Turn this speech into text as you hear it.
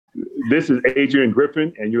This is Adrian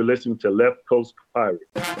Griffin, and you're listening to Left Coast Pirates.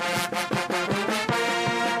 Morton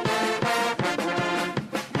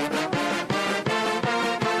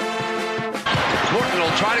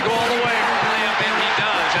will try to go all the way. Layup in, he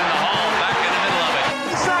does, and the Hall back in the middle of it.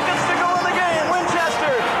 Seconds to go in the game.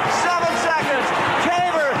 Winchester, 7 seconds.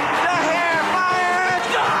 Caver, the hair, fires.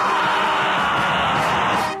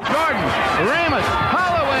 Jordan, Remus,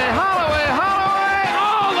 Holloway,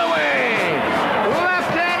 all the way.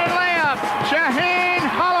 Left-handed layup, Shaheen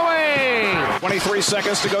Holloway. 23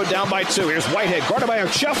 seconds to go, down by 2. Here's Whitehead, guarded by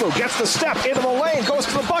Ochefu, gets the step into the lane, goes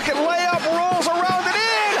to the bucket, layup, rolls around and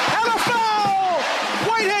in, and a foul!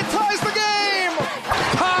 Whitehead ties the game!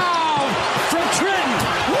 Pow from Trenton.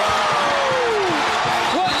 Woo!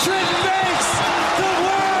 What Trenton makes, the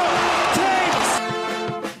world takes.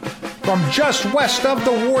 From just west of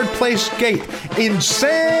the Ward Place Gate in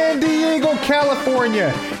San Diego,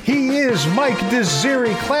 California, he is Mike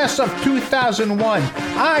Desiri, class of 2001.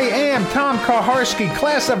 I am Tom Kaharski,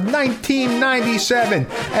 class of 1997.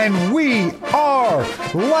 And we are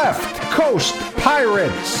Left Coast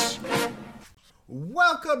Pirates.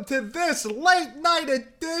 Welcome to this late night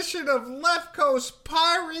edition of Left Coast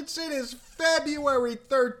Pirates. It is February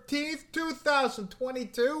 13th,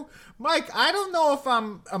 2022. Mike, I don't know if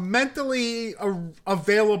I'm mentally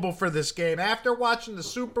available for this game. After watching the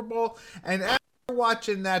Super Bowl and after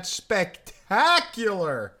watching that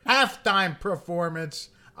spectacular halftime performance,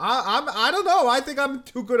 I don't know. I think I'm in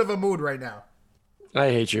too good of a mood right now. I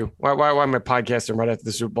hate you. Why am I podcasting right after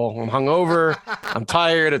the Super Bowl? I'm hungover. I'm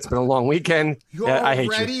tired. It's been a long weekend. I hate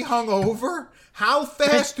you. Already hungover? How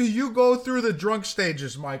fast do you go through the drunk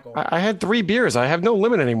stages, Michael? I had 3 beers. I have no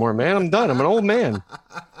limit anymore, man. I'm done. I'm an old man.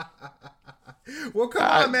 Well, come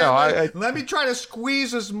on, man. Let me try to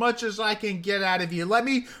squeeze as much as I can get out of you. Let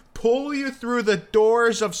me pull you through the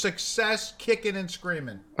doors of success, kicking and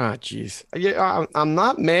screaming. Oh, jeez. Yeah, I'm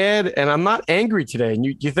not mad and I'm not angry today. And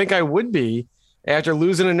you think I would be after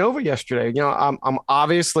losing a Nova yesterday? You know, I'm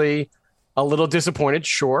obviously a little disappointed.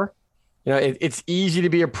 Sure. You know, it's easy to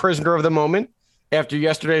be a prisoner of the moment after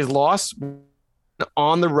yesterday's loss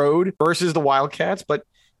on the road versus the Wildcats. But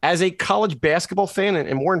as a college basketball fan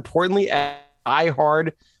and more importantly, as a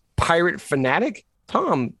diehard Pirate fanatic,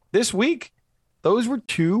 Tom, this week, those were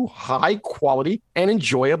 2 high quality and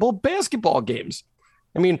enjoyable basketball games.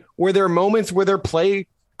 I mean, were there moments where their play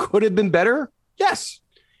could have been better? Yes.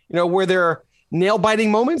 You know, were there nail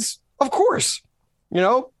biting moments? Of course. You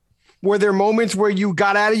know, were there moments where you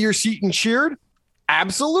got out of your seat and cheered?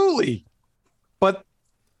 Absolutely. But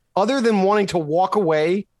other than wanting to walk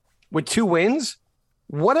away with 2 wins,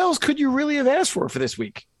 what else could you really have asked for this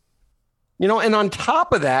week? You know, and on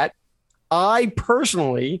top of that, I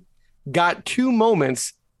personally got 2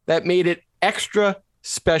 moments that made it extra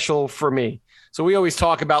special for me. So we always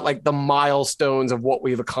talk about like the milestones of what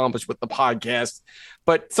we've accomplished with the podcast,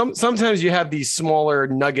 but sometimes you have these smaller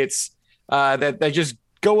nuggets that just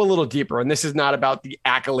go a little deeper. And this is not about the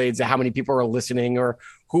accolades of how many people are listening or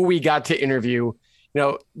who we got to interview. You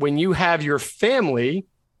know, when you have your family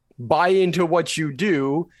buy into what you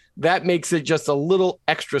do, that makes it just a little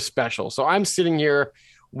extra special. So I'm sitting here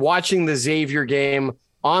watching the Xavier game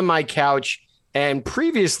on my couch, and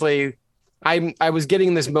previously I was getting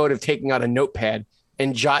in this mode of taking out a notepad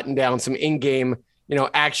and jotting down some in-game, you know,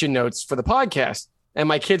 action notes for the podcast. And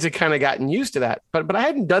my kids had kind of gotten used to that, but I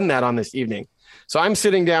hadn't done that on this evening. So I'm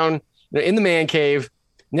sitting down in the man cave,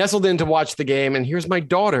 nestled in to watch the game, and here's my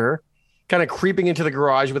daughter kind of creeping into the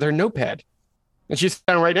garage with her notepad. And she's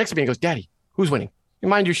standing right next to me and goes, "Daddy, who's winning?" And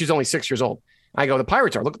mind you, she's only 6 years old. I go, "The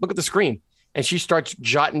Pirates are. Look at the screen." And she starts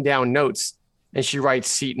jotting down notes, and she writes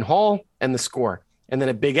Seton Hall and the score, and then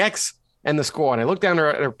a big X and the score. And I look down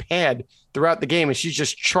at her pad throughout the game, and she's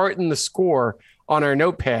just charting the score on her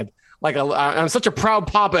notepad. Like I'm such a proud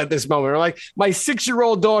papa at this moment. Like my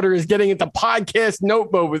 6-year-old daughter is getting into podcast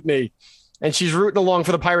note mode with me, and she's rooting along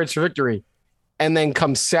for the Pirates for victory. And then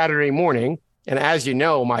comes Saturday morning, and as you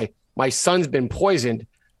know, my son's been poisoned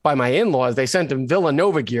by my in-laws. They sent him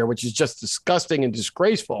Villanova gear, which is just disgusting and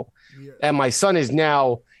disgraceful. Yeah. And my son is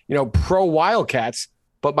now, you know, pro Wildcats,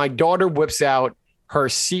 but my daughter whips out her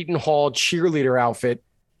Seton Hall cheerleader outfit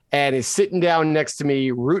and is sitting down next to me,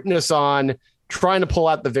 rooting us on, trying to pull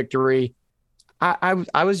out the victory.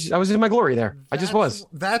 I was in my glory there. I just was.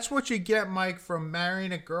 That's what you get, Mike, from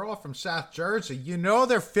marrying a girl from South Jersey. You know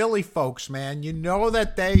they're Philly folks, man. You know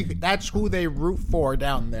that that's who they root for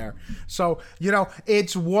down there. So, you know,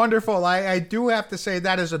 it's wonderful. I do have to say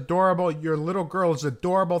that is adorable. Your little girl is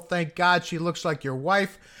adorable. Thank God she looks like your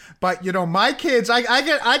wife. But, you know, my kids,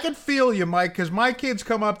 I can feel you, Mike, because my kids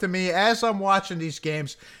come up to me as I'm watching these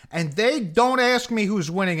games, And they don't ask me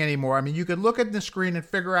who's winning anymore. I mean, you can look at the screen and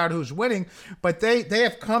figure out who's winning, but they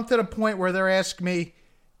have come to the point where they're asking me,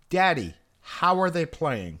 Daddy, how are they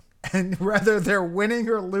playing? And whether they're winning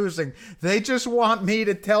or losing, they just want me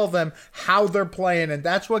to tell them how they're playing, and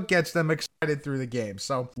that's what gets them excited through the game.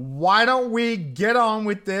 So why don't we get on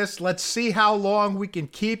with this? Let's see how long we can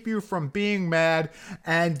keep you from being mad.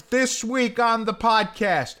 And this week on the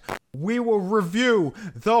podcast, we will review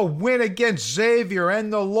the win against Xavier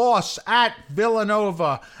and the loss at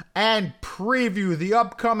Villanova and preview the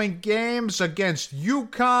upcoming games against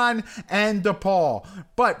UConn and DePaul.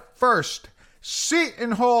 But first,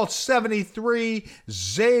 Seton Hall 73,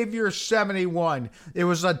 Xavier 71. It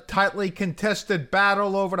was a tightly contested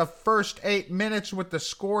battle over the first 8 minutes with the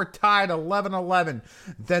score tied 11-11.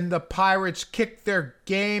 Then the Pirates kicked their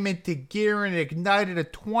game into gear and ignited a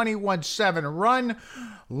 21-7 run,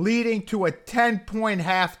 leading to a 10-point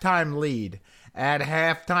halftime lead. At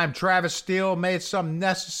halftime, Travis Steele made some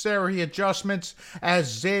necessary adjustments as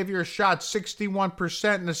Xavier shot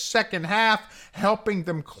 61% in the second half, helping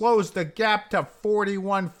them close the gap to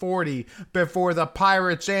 41-40 before the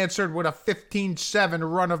Pirates answered with a 15-7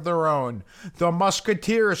 run of their own. The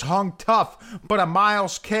Musketeers hung tough, but a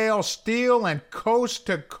Miles Cale steal and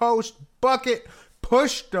coast-to-coast bucket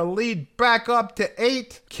pushed the lead back up to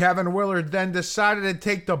 8. Kevin Willard then decided to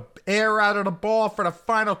take the air out of the ball for the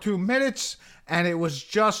final 2 minutes, and it was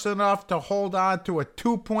just enough to hold on to a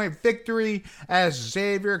 2-point victory as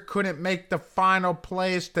Xavier couldn't make the final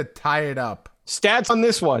plays to tie it up. Stats on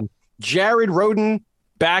this one. Jared Roden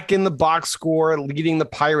back in the box score, leading the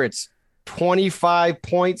Pirates. 25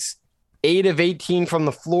 points, 8 of 18 from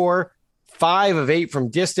the floor, 5 of 8 from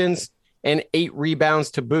distance, and 8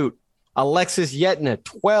 rebounds to boot. Alexis Yetna,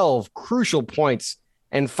 12 crucial points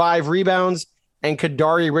and 5 rebounds. And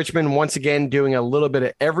Kadari Richmond once again doing a little bit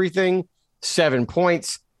of everything. 7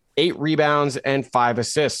 points, 8 rebounds, and 5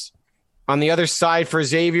 assists. On the other side for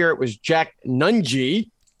Xavier, it was Jack Nunji.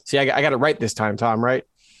 See, I got it right this time, Tom, right?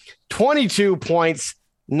 22 points,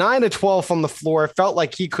 9 of 12 from the floor. Felt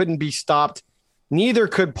like he couldn't be stopped. Neither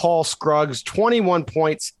could Paul Scruggs. 21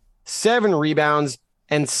 points, 7 rebounds,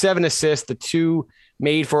 and 7 assists. The two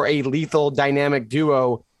made for a lethal dynamic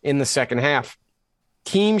duo in the second half.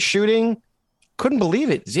 Team shooting, couldn't believe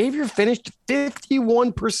it. Xavier finished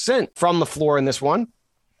 51% from the floor in this one,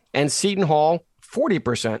 and Seton Hall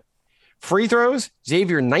 40%. Free throws,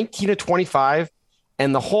 Xavier 19 of 25,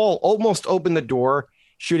 and the Hall almost opened the door,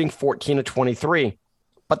 shooting 14 of 23.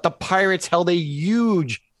 But the Pirates held a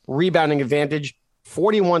huge rebounding advantage,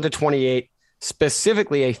 41 to 28,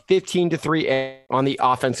 specifically a 15 to 3 edge on the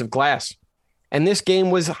offensive glass. And this game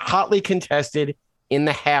was hotly contested in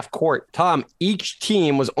the half court. Tom, each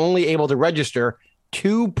team was only able to register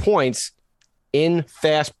 2 points in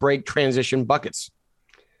fast break transition buckets.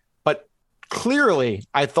 But clearly,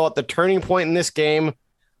 I thought the turning point in this game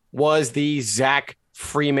was the Zach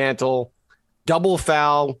Fremantle double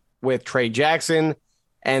foul with Trey Jackson,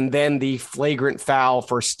 and then the flagrant foul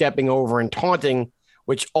for stepping over and taunting,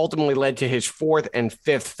 which ultimately led to his 4th and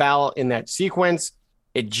 5th foul in that sequence,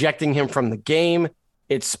 ejecting him from the game.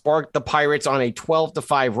 It sparked the Pirates on a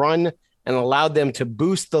 12-5 run and allowed them to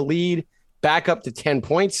boost the lead back up to 10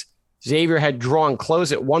 points. Xavier had drawn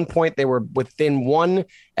close at one point. They were within 1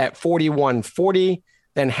 at 41-40.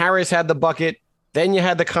 Then Harris had the bucket. Then you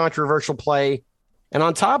had the controversial play. And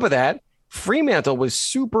on top of that, Fremantle was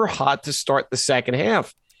super hot to start the second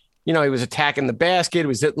half. You know, he was attacking the basket. He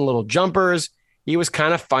was hitting little jumpers. He was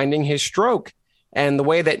kind of finding his stroke. And the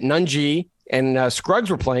way that Nunji and Scruggs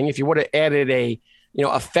were playing, if you would have added a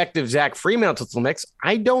effective Zach Fremantle to the mix,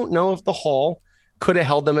 I don't know if the Hall could have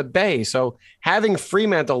held them at bay. So having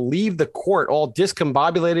Fremantle leave the court all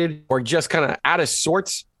discombobulated or just kind of out of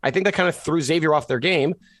sorts, I think that kind of threw Xavier off their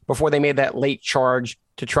game before they made that late charge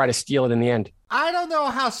to try to steal it in the end. I don't know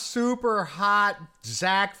how super hot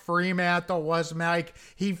Zach Fremantle was, Mike.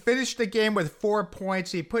 He finished the game with 4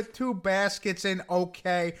 points. He put 2 baskets in,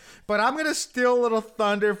 okay. But I'm going to steal a little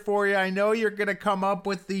thunder for you. I know you're going to come up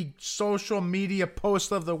with the social media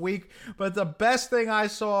post of the week, but the best thing I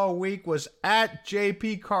saw all week was at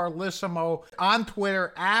JP Carlissimo on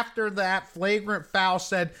Twitter after that flagrant foul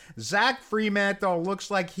said, Zach Fremantle looks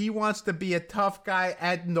like he wants to be a tough guy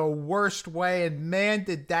in the worst way, and man,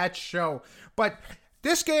 did that show. But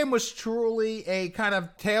this game was truly a kind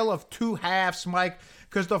of tale of 2 halves, Mike,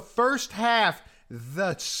 because the first half,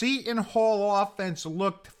 the Seton Hall offense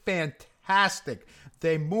looked fantastic.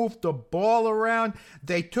 They moved the ball around.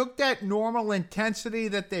 They took that normal intensity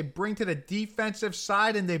that they bring to the defensive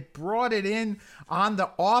side and they brought it in on the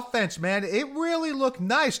offense, man. It really looked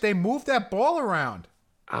nice. They moved that ball around.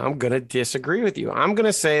 I'm going to disagree with you. I'm going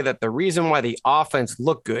to say that the reason why the offense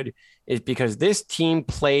looked good is because this team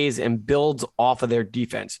plays and builds off of their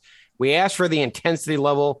defense. We asked for the intensity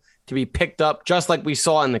level to be picked up, just like we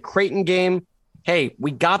saw in the Creighton game. Hey,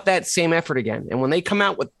 we got that same effort again. And when they come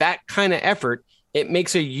out with that kind of effort, it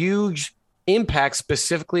makes a huge impact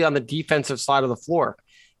specifically on the defensive side of the floor.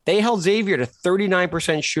 They held Xavier to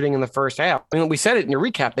 39% shooting in the first half. I mean, we said it in your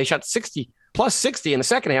recap. They shot 60 plus 60 in the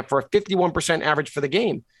second half for a 51% average for the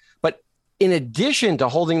game. But in addition to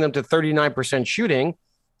holding them to 39% shooting,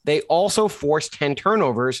 they also forced 10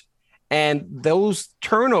 turnovers, and those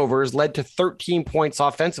turnovers led to 13 points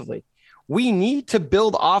offensively. We need to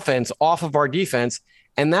build offense off of our defense,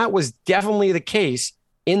 and that was definitely the case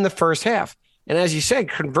in the first half. And as you said,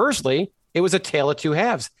 conversely, it was a tale of two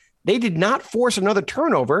halves. They did not force another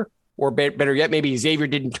turnover, or better yet, maybe Xavier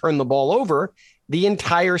didn't turn the ball over the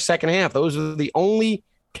entire second half. Those are the only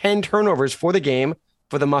 10 turnovers for the game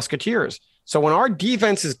for the Musketeers. So when our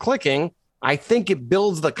defense is clicking, I think it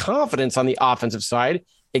builds the confidence on the offensive side.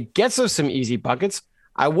 It gets us some easy buckets.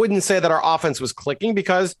 I wouldn't say that our offense was clicking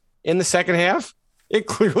because in the second half, it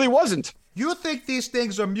clearly wasn't. You think these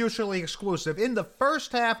things are mutually exclusive? In the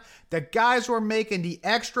first half, the guys were making the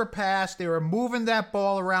extra pass. They were moving that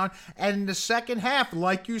ball around. And in the second half,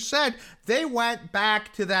 like you said, they went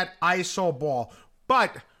back to that ISO ball.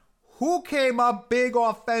 But who came up big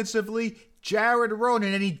offensively? Jared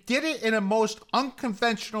Rhoden. And he did it in a most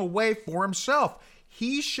unconventional way for himself.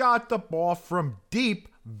 He shot the ball from deep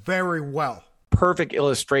very well. Perfect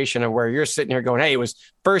illustration of where you're sitting here going, hey, it was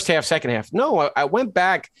first half, second half. No, I went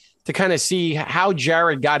back to kind of see how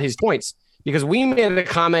Jared got his points, because we made a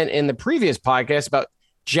comment in the previous podcast about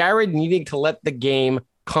Jared needing to let the game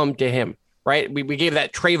come to him, right? We gave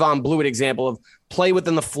that Trayvon Blewett example of play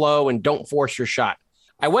within the flow and don't force your shot.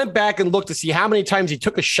 I went back and looked to see how many times he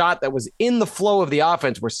took a shot that was in the flow of the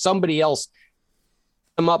offense where somebody else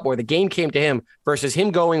him up or the game came to him versus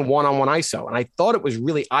him going one-on-one ISO. And I thought it was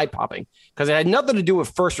really eye-popping because it had nothing to do with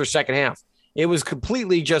first or second half. It was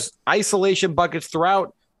completely just isolation buckets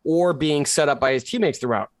throughout or being set up by his teammates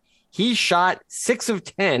throughout. He shot 6 of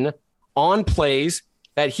 10 on plays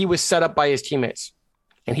that he was set up by his teammates.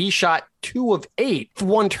 And he shot 2 of 8,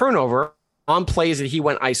 1 turnover on plays that he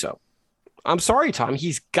went ISO. I'm sorry, Tom.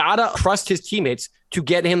 He's got to trust his teammates to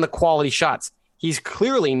get him the quality shots. He's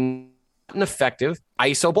clearly not an effective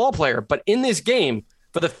ISO ball player. But in this game,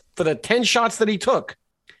 for the 10 shots that he took,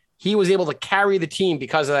 he was able to carry the team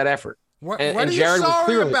because of that effort. What are you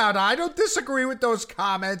sorry about? I don't disagree with those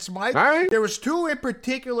comments, Mike. All right. There was 2 in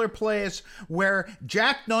particular plays where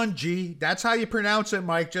Jack Nungy, that's how you pronounce it,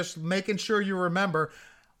 Mike, just making sure you remember,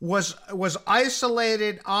 was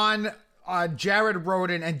isolated on Jared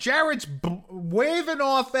Rhoden, and Jared's waving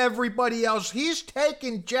off everybody else. He's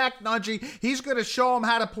taking Jack Nungy. He's going to show him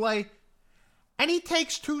how to play. And he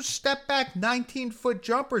takes 2 step-back 19-foot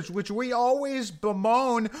jumpers, which we always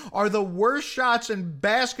bemoan are the worst shots in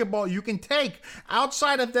basketball you can take.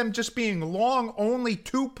 Outside of them just being long, only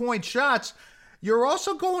 2-point shots, you're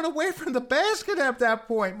also going away from the basket at that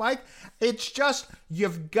point, Mike. It's just,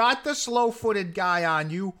 you've got the slow-footed guy on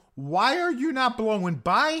you. Why are you not blowing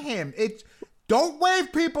by him? Don't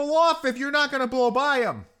wave people off if you're not going to blow by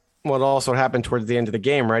him. What also happened towards the end of the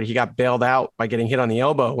game, right? He got bailed out by getting hit on the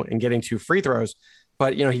elbow and getting 2 free throws.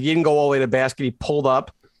 But, he didn't go all the way to the basket. He pulled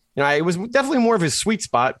up. It was definitely more of his sweet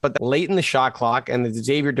spot. But late in the shot clock, and the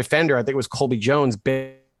Xavier defender, I think it was Colby Jones,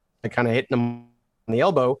 kind of hitting him on the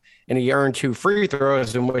elbow. And he earned 2 free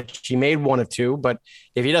throws, in which he made 1 of 2. But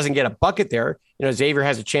if he doesn't get a bucket there, Xavier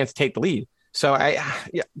has a chance to take the lead. So,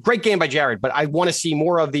 great game by Jared. But I want to see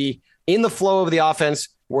more of in the flow of the offense,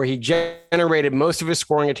 where he generated most of his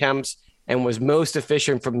scoring attempts and was most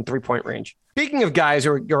efficient from 3-point range. Speaking of guys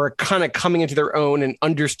who are kind of coming into their own and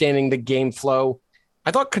understanding the game flow,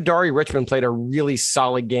 I thought Kadari Richmond played a really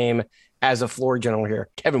solid game as a floor general here.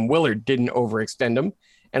 Kevin Willard didn't overextend him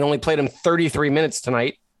and only played him 33 minutes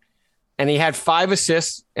tonight. And he had 5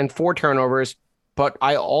 assists and 4 turnovers. But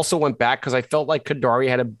I also went back because I felt like Kadari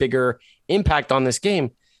had a bigger impact on this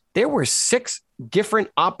game. There were 6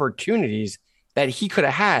 different opportunities that he could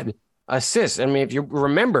have had assists. I mean, if you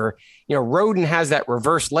remember, Rhoden has that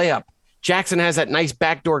reverse layup. Jackson has that nice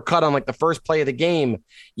backdoor cut on like the first play of the game.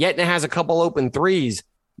 Yetna has a couple open threes.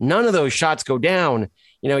 None of those shots go down.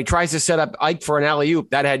 He tries to set up Ike for an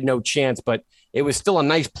alley-oop. That had no chance, but it was still a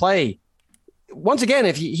nice play. Once again,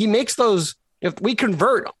 if he makes those, if we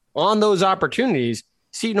convert on those opportunities,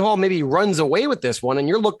 Seton Hall maybe runs away with this one, and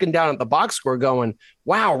you're looking down at the box score going,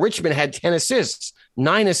 wow, Richmond had 10 assists,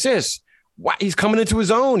 9 assists. Wow, he's coming into his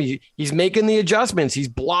own. He's making the adjustments. He's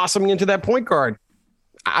blossoming into that point guard.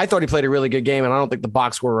 I thought he played a really good game, and I don't think the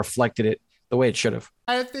box score reflected it the way it should have.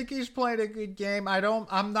 I think he's played a good game.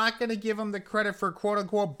 I'm not going to give him the credit for quote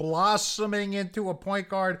unquote blossoming into a point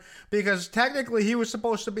guard, because technically he was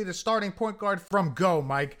supposed to be the starting point guard from go,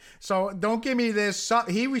 Mike. So don't give me this.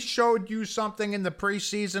 He showed you something in the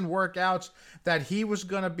preseason workouts that he was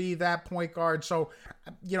going to be that point guard. So,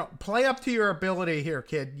 play up to your ability here,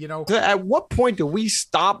 kid. At what point do we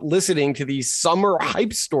stop listening to these summer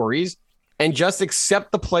hype stories and just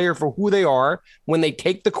accept the player for who they are when they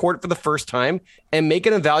take the court for the first time and make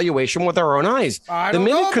an evaluation with our own eyes? I don't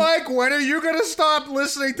know, Mike. When are you going to stop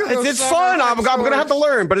listening to those? It's fun. I'm going to have to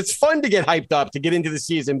learn, but it's fun to get hyped up to get into the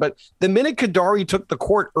season. But the minute Kadari took the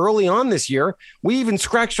court early on this year, we even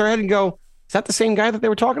scratched our head and go, is that the same guy that they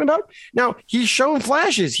were talking about? Now, he's shown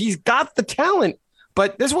flashes. He's got the talent.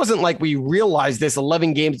 But this wasn't like we realized this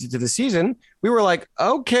 11 games into the season. We were like,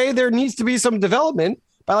 okay, there needs to be some development.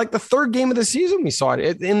 By like the third game of the season, we saw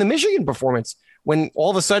it in the Michigan performance when all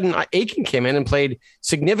of a sudden Aiken came in and played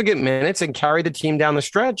significant minutes and carried the team down the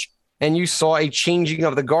stretch. And you saw a changing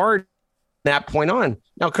of the guard from that point on.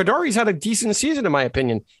 Now, Kadari's had a decent season, in my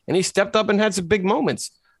opinion, and he stepped up and had some big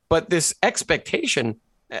moments. But this expectation,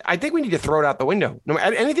 I think we need to throw it out the window. No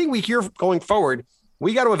matter anything we hear going forward,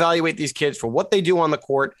 we got to evaluate these kids for what they do on the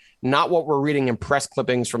court, not what we're reading in press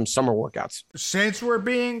clippings from summer workouts. Since we're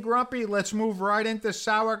being grumpy, let's move right into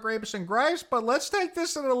sour grapes and gripes, but let's take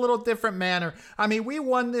this in a little different manner. I mean, we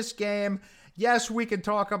won this game. Yes, we can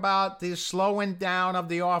talk about the slowing down of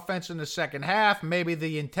the offense in the second half. Maybe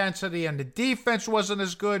the intensity and the defense wasn't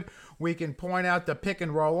as good. We can point out the pick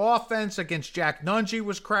and roll offense against Jack Nungy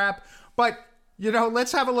was crap. But,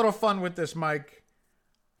 let's have a little fun with this, Mike.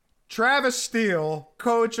 Travis Steele,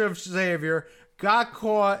 coach of Xavier, got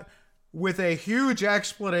caught with a huge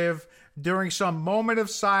expletive during some moment of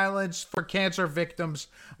silence for cancer victims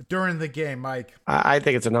during the game, Mike. I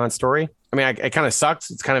think it's a non-story. I mean, it kind of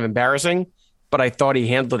sucks. It's kind of embarrassing, but I thought he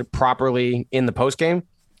handled it properly in the postgame.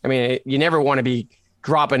 I mean, you never want to be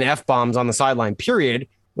dropping F-bombs on the sideline, period,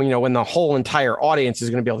 when the whole entire audience is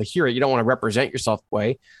going to be able to hear it. You don't want to represent yourself that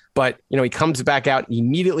way. But, he comes back out,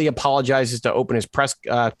 immediately apologizes to open his press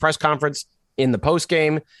conference in the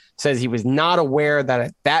postgame, says he was not aware that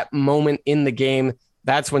at that moment in the game,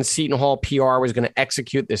 that's when Seton Hall PR was going to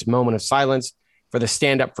execute this moment of silence for the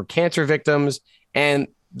Stand Up for Cancer victims. And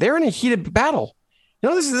they're in a heated battle.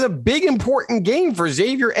 This is a big, important game for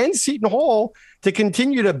Xavier and Seton Hall to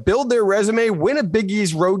continue to build their resume, win a Big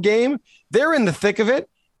East road game. They're in the thick of it.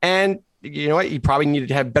 And you know what? He probably needed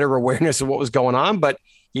to have better awareness of what was going on, but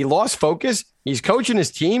he lost focus. He's coaching his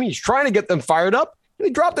team. He's trying to get them fired up, and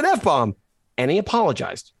he dropped an F-bomb, and he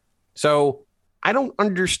apologized. So I don't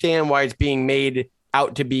understand why it's being made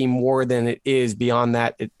out to be more than it is beyond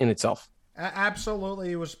that in itself.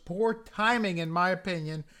 Absolutely. It was poor timing, in my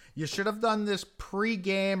opinion. You should have done this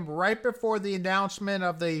pre-game right before the announcement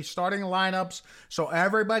of the starting lineups so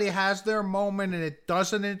everybody has their moment and it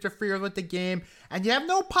doesn't interfere with the game. And you have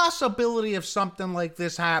no possibility of something like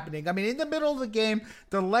this happening. I mean, in the middle of the game,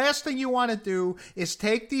 the last thing you want to do is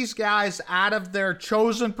take these guys out of their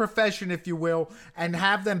chosen profession, if you will, and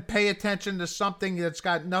have them pay attention to something that's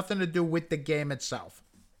got nothing to do with the game itself.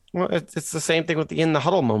 Well, it's the same thing with the in the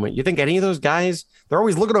huddle moment. You think any of those guys, they're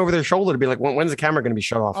always looking over their shoulder to be like, when's the camera going to be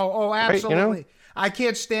shut off? Oh, absolutely. Right? I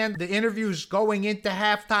can't stand the interviews going into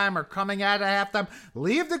halftime or coming out of halftime.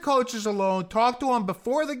 Leave the coaches alone. Talk to them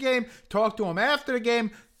before the game. Talk to them after the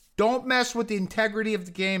game. Don't mess with the integrity of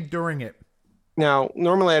the game during it. Now,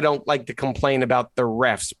 normally I don't like to complain about the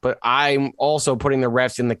refs, but I'm also putting the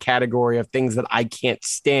refs in the category of things that I can't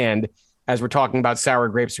stand as we're talking about sour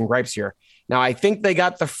grapes and gripes here. Now, I think they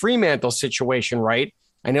got the Fremantle situation right.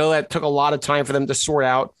 I know that took a lot of time for them to sort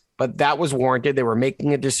out, but that was warranted. They were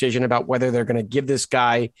making a decision about whether they're going to give this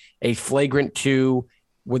guy a flagrant 2,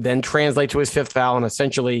 would then translate to his 5th foul and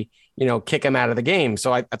essentially, kick him out of the game.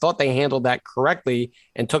 So I thought they handled that correctly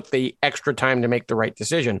and took the extra time to make the right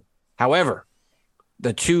decision. However,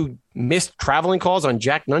 the 2 missed traveling calls on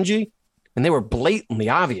Jack Nungy, and they were blatantly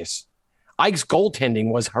obvious. Ike's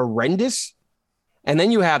goaltending was horrendous. And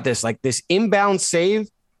then you have this inbound save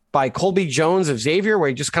by Colby Jones of Xavier, where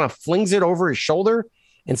he just kind of flings it over his shoulder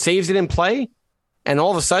and saves it in play. And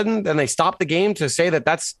all of a sudden, then they stop the game to say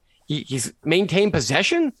that he's maintained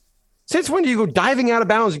possession. Since when do you go diving out of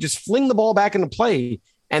bounds and just fling the ball back into play?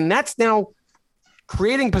 And that's now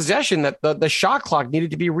creating possession that the shot clock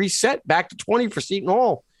needed to be reset back to 20 for Seton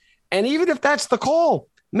Hall. And even if that's the call,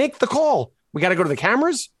 make the call. We got to go to the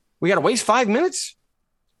cameras. We got to waste 5 minutes.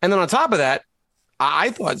 And then on top of that,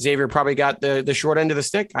 I thought Xavier probably got the short end of the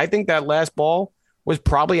stick. I think that last ball was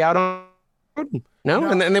probably out on. No?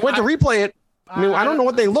 And they went to replay it. I mean, I don't know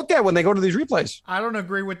what they look at when they go to these replays. I don't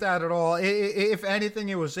agree with that at all. If anything,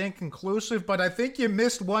 it was inconclusive, but I think you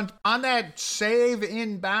missed one on that save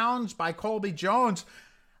inbounds by Colby Jones.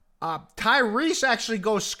 Tyrese actually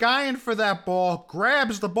goes skying for that ball,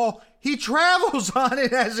 grabs the ball. He travels on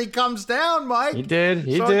it as he comes down, Mike. He did.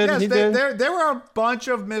 He did. There were a bunch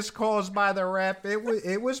of missed calls by the ref.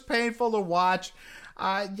 It was painful to watch.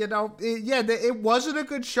 It wasn't a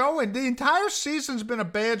good showing. The entire season's been a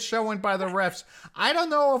bad showing by the refs. I don't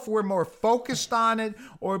know if we're more focused on it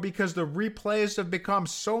or because the replays have become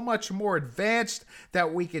so much more advanced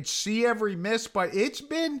that we could see every miss, but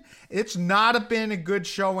it's not been a good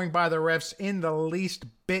showing by the refs in the least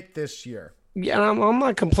bit this year. Yeah, I'm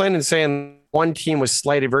not complaining saying one team was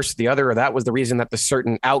slighted versus the other, or that was the reason that the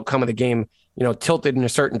certain outcome of the game, tilted in a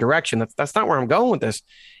certain direction. That's not where I'm going with this.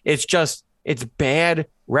 It's bad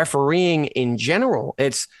refereeing in general.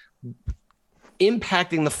 It's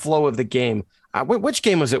impacting the flow of the game. Which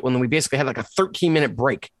game was it when we basically had like a 13-minute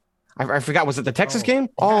break? I forgot. Was it the Texas game?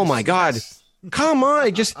 Yes, oh, my God. Yes. Come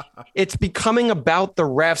on. It's becoming about the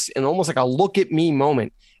refs and almost like a look at me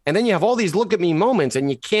moment. And then you have all these look at me moments and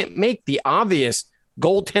you can't make the obvious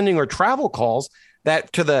goaltending or travel calls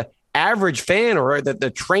that to the average fan or the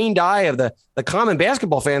trained eye of the common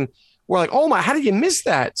basketball fan, we're like, oh my, how did you miss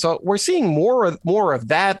that? So we're seeing more of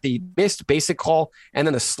that, the missed basic call, and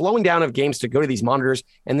then the slowing down of games to go to these monitors,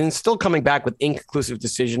 and then still coming back with inconclusive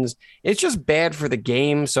decisions. It's just bad for the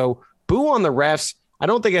game. So boo on the refs. I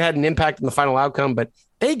don't think it had an impact on the final outcome, but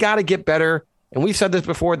they got to get better. And we've said this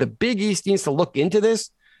before, the Big East needs to look into this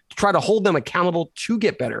to try to hold them accountable to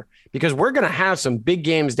get better, because we're going to have some big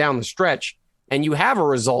games down the stretch, and you have a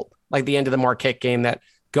result like the end of the Marquette game that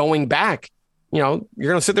going back, you're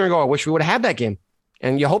going to sit there and go, I wish we would have had that game.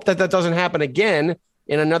 And you hope that doesn't happen again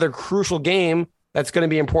in another crucial game that's going to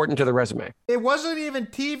be important to the resume. It wasn't even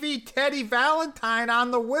TV Teddy Valentine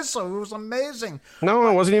on the whistle. It was amazing. No,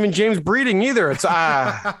 it wasn't even James Breeding either. It's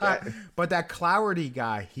But that Clougherty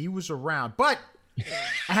guy, he was around. But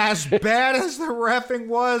as bad as the reffing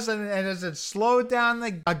was and as it slowed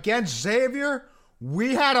down against Xavier,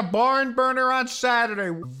 we had a barn burner on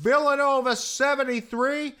Saturday. Villanova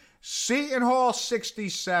 73, Seton Hall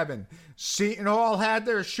 67. Seton Hall had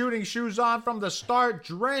their shooting shoes on from the start,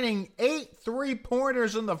 draining 8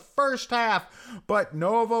 3-pointers in the first half, but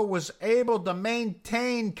Nova was able to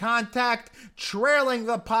maintain contact, trailing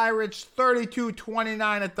the Pirates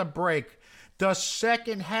 32-29 at the break. The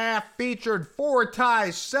second half featured 4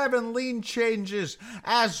 ties, 7 lead changes,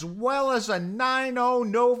 as well as a 9-0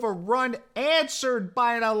 Nova run answered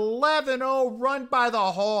by an 11-0 run by the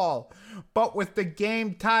Hall. But with the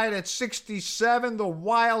game tied at 67, the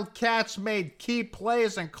Wildcats made key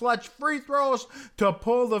plays and clutch free throws to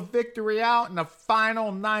pull the victory out in the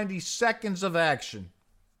final 90 seconds of action.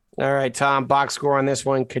 All right, Tom, box score on this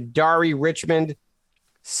one. Kadari Richmond,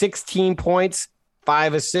 16 points,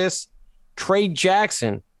 5 assists. Trey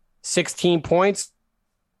Jackson, 16 points,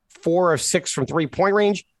 4 of 6 from three-point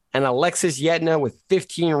range, and Alexis Yetna with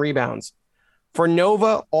 15 rebounds. For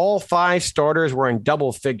Nova, all 5 starters were in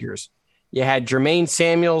double figures. You had Jermaine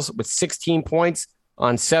Samuels with 16 points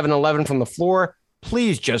on 7-11 from the floor.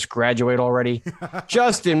 Please just graduate already.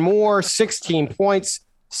 Justin Moore, 16 points,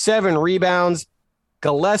 7 rebounds.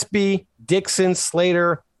 Gillespie, Dixon,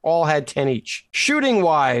 Slater all had 10 each.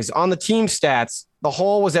 Shooting-wise, on the team stats, the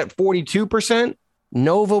Hall was at 42%.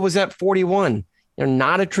 Nova was at 41%.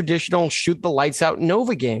 Not a traditional shoot-the-lights-out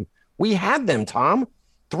Nova game. We had them, Tom.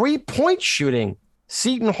 3-point shooting.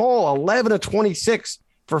 Seton Hall, 11 of 26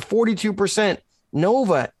 for 42%.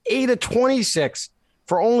 Nova, 8 of 26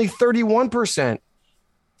 for only 31%.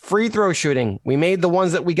 Free throw shooting. We made the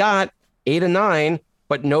ones that we got, 8 of 9,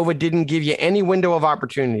 but Nova didn't give you any window of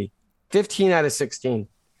opportunity. 15 out of 16.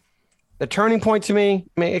 The turning point to me,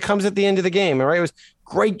 it comes at the end of the game. All right, it was a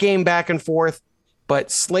great game back and forth,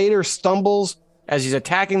 but Slater stumbles as he's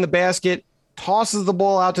attacking the basket, tosses the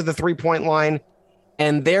ball out to the three-point line,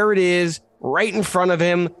 and there it is, right in front of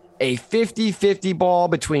him, a 50-50 ball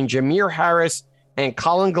between Jameer Harris and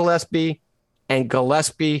Colin Gillespie, and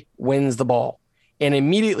Gillespie wins the ball and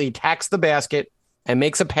immediately attacks the basket and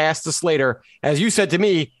makes a pass to Slater, as you said to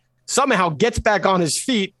me, somehow gets back on his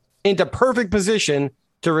feet into perfect position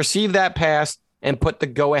to receive that pass and put the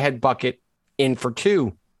go-ahead bucket in for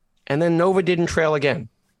 2. And then Nova didn't trail again.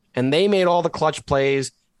 And they made all the clutch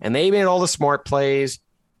plays, and they made all the smart plays,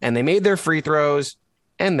 and they made their free throws,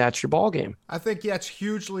 and that's your ball game. I think that's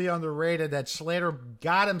hugely underrated that Slater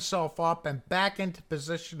got himself up and back into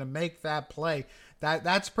position to make that play.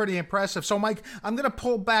 That's pretty impressive. So, Mike, I'm going to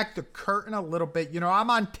pull back the curtain a little bit.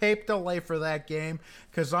 I'm on tape delay for that game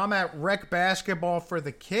because I'm at rec basketball for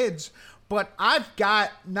the kids. but I've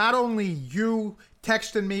got not only you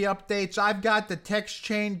texting me updates, I've got the text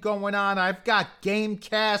chain going on, I've got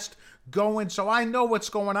Gamecast going, so I know what's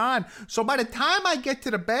going on. So by the time I get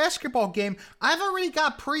to the basketball game, I've already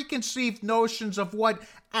got preconceived notions of what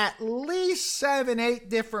at least 7-8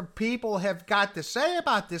 different people have got to say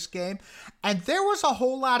about this game, and there was a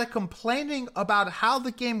whole lot of complaining about how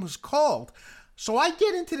the game was called. So I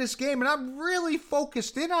get into this game and I'm really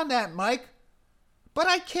focused in on that, Mike, but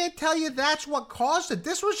I can't tell you that's what caused it.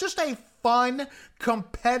 This was just a fun,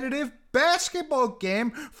 competitive basketball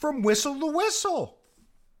game from whistle to whistle.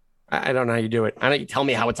 I don't know how you do it. I don't you tell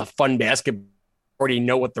me how it's a fun basketball. I already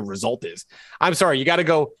know what the result is. I'm sorry. You got to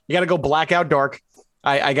go blackout dark.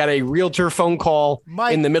 I got a realtor phone call,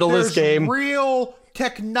 Mike, in the middle of this game. Real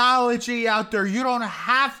technology out there. You don't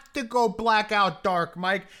have to go blackout dark,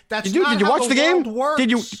 Mike. That's not did you how watch the game? Works.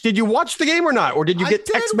 Did you watch the game or not? Or did you get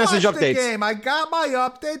text message updates? The game. I got my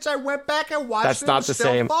updates. I went back and watched. That's not the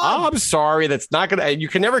same. Oh, I'm sorry. That's not gonna. You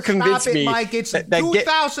can never convince me, Mike. It's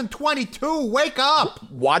 2022. Wake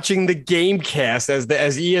up. Watching the Gamecast as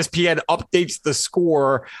ESPN updates the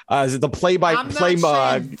score as the play-by-play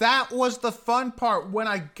mug. That was the fun part. When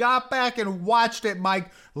I got back and watched it, Mike,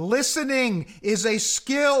 listening is a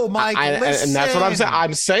skill, Mike. Listen. And that's what I'm saying.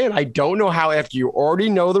 I'm saying I don't know how, after you already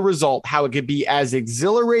know the result, how it could be as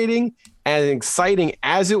exhilarating and exciting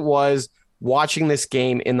as it was watching this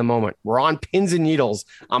game in the moment. We're on pins and needles.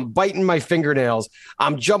 I'm biting my fingernails.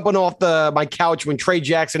 I'm jumping off my couch when Trey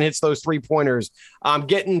Jackson hits those 3-pointers. I'm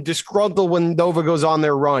getting disgruntled when Nova goes on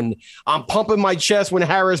their run. I'm pumping my chest when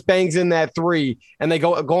Harris bangs in that 3 and they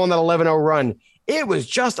go on that 11-0 run. It was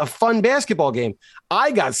just a fun basketball game. I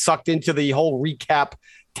got sucked into the whole recap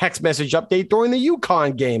text message update during the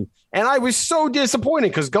UConn game, and I was so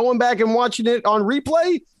disappointed because going back and watching it on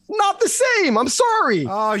replay, not the same. I'm sorry.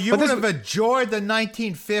 Oh, you would have enjoyed the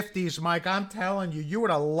 1950s, Mike. I'm telling you, you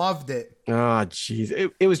would have loved it. Oh, geez.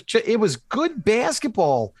 It was good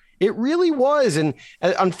basketball. It really was. And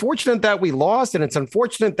unfortunate that we lost. And it's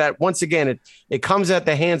unfortunate that, once again, it comes at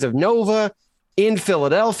the hands of Nova in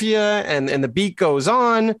Philadelphia, and the beat goes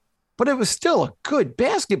on. But it was still a good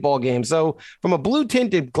basketball game. So from a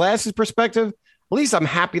blue-tinted glasses perspective, at least I'm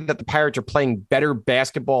happy that the Pirates are playing better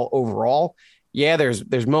basketball overall. Yeah,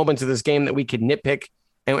 there's moments of this game that we could nitpick,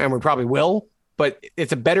 and we probably will, but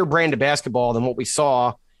it's a better brand of basketball than what we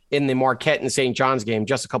saw in the Marquette and St. John's game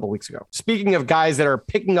just a couple weeks ago. Speaking of guys that are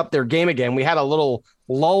picking up their game again, we had a little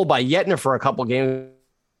lull by Yetna for a couple games.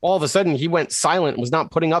 All of a sudden, he went silent and was not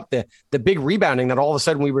putting up the big rebounding that all of a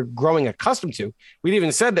sudden we were growing accustomed to. We'd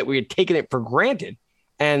even said that we had taken it for granted,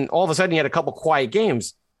 and all of a sudden he had a couple quiet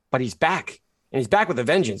games, but he's back, and he's back with a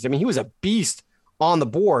vengeance. I mean, he was a beast on the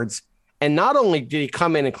boards, and not only did he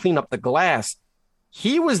come in and clean up the glass,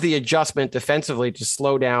 he was the adjustment defensively to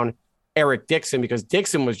slow down Eric Dixon, because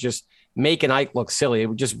Dixon was just making Ike look silly.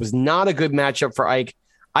 It just was not a good matchup for Ike.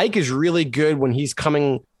 Ike is really good when he's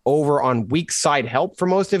coming over on weak side help for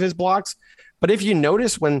most of his blocks. But if you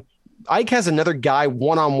notice, when Ike has another guy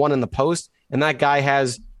one-on-one in the post, and that guy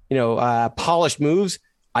has, polished moves,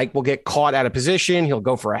 Ike will get caught out of position. He'll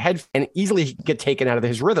go for a head and easily get taken out of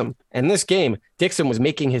his rhythm. And this game, Dixon was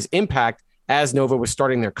making his impact as Nova was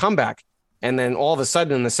starting their comeback. And then all of a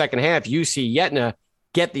sudden in the second half, you see Yetna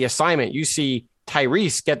get the assignment. You see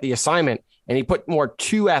Tyrese get the assignment, and he put more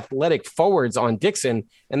 2 athletic forwards on Dixon,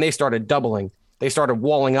 and they started doubling. They started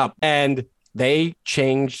walling up, and they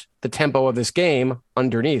changed the tempo of this game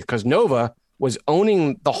underneath, because Nova was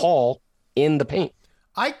owning the Hall in the paint.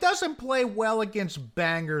 Ike doesn't play well against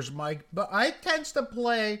bangers, Mike, but Ike tends to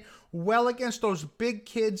play well against those big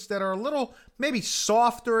kids that are a little maybe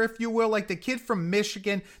softer, if you will, like the kid from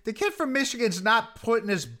Michigan. The kid from Michigan's not putting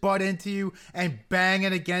his butt into you and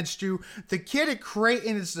banging against you. The kid at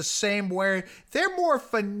Creighton is the same way. They're more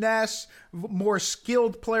finesse, more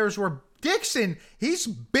skilled players, where Dixon, he's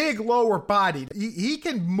big lower bodied. He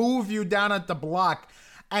can move you down at the block.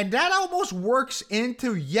 And that almost works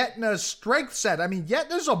into Yetna's strength set. I mean,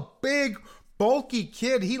 Yetna's a big, bulky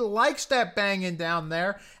kid. He likes that banging down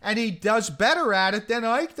there, and he does better at it than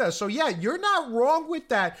Ike does. So, yeah, you're not wrong with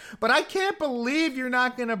that. But I can't believe you're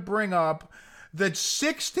not going to bring up the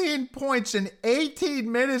 16 points in 18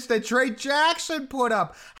 minutes that Trey Jackson put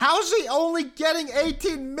up. How's he only getting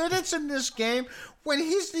 18 minutes in this game when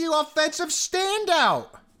he's the offensive standout?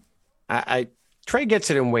 Trey gets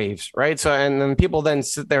it in waves, right? So, and then people then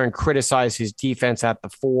sit there and criticize his defense at the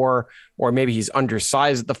 4, or maybe he's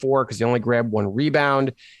undersized at the 4 because he only grabbed 1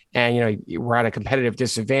 rebound, and we're at a competitive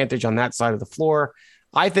disadvantage on that side of the floor.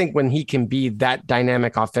 I think when he can be that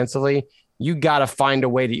dynamic offensively, you got to find a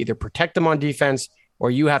way to either protect him on defense, or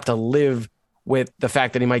you have to live with the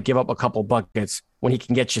fact that he might give up a couple buckets when he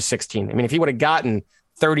can get you 16. I mean, if he would have gotten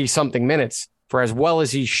 30-something minutes for as well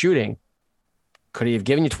as he's shooting, could he have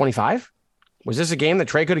given you 25? Was this a game that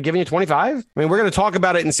Trey could have given you 25? I mean, we're going to talk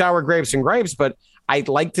about it in sour grapes and grapes, but I'd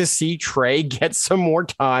like to see Trey get some more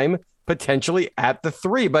time potentially at the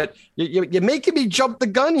 3. But you're making me jump the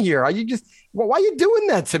gun here. Why are you doing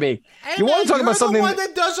that to me? Hey, you want to talk about something? You're the one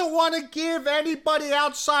that doesn't want to give anybody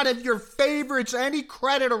outside of your favorites any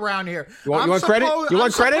credit around here. You want credit? You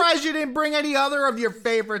want credit? I'm surprised you didn't bring any other of your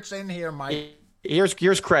favorites in here, Mike.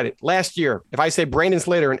 Here's credit. Last year, if I say Brandon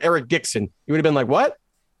Slater and Eric Dixon, you would have been like, what?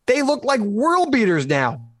 They look like world beaters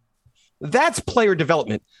now. That's player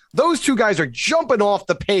development. Those two guys are jumping off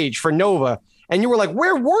the page for Nova. And you were like,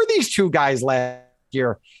 where were these two guys last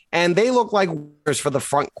year? And they look like winners for the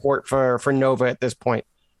front court for Nova at this point,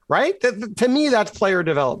 right? To me, that's player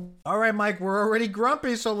development. All right, Mike, we're already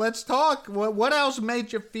grumpy, so let's talk. What else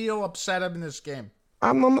made you feel upset in this game?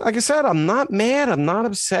 Like I said, I'm not mad. I'm not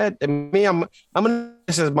upset.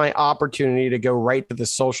 This is my opportunity to go right to the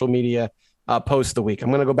social media post of the week. I'm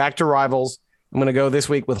going to go back to rivals. I'm going to go this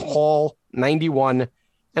week with Hall 91.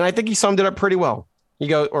 And I think he summed it up pretty well. He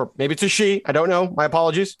goes, or maybe it's a she. I don't know. My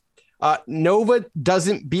apologies. Nova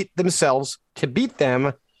doesn't beat themselves. To beat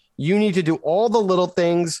them, you need to do all the little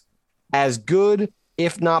things as good,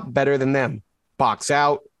 if not better than them. Box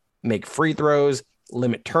out, make free throws,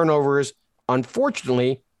 limit turnovers.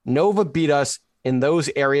 Unfortunately, Nova beat us in those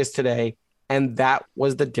areas today, and that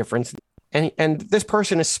was the difference. And this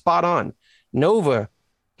person is spot on. Nova,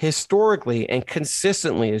 historically and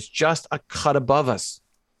consistently, is just a cut above us.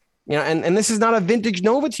 You know, and this is not a vintage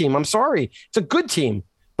Nova team. I'm sorry. It's a good team,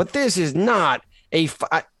 but this is not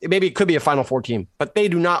maybe it could be a Final Four team, but they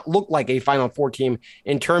do not look like a Final Four team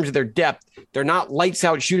in terms of their depth. They're not lights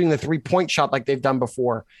out shooting the 3-point shot like they've done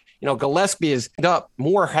before. You know, Gillespie is up.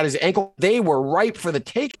 Moore had his ankle. They were ripe for the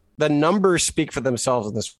take. The numbers speak for themselves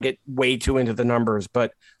in this. Get way too into the numbers,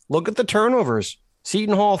 but look at the turnovers.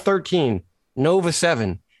 Seton Hall 13, Nova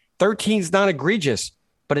 7. 13 is not egregious,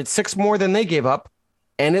 but it's 6 more than they gave up.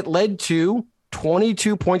 And it led to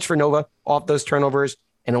 22 points for Nova off those turnovers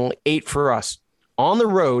and only 8 for us. On the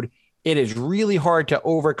road, it is really hard to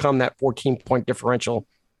overcome that 14-point differential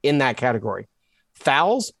in that category.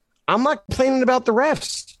 Fouls, I'm not complaining about the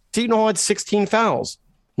refs. Seton Hall had 16 fouls.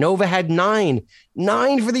 Nova had 9.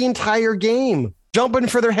 9 for the entire game. Jumping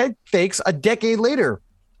for their head fakes a decade later.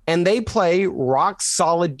 And they play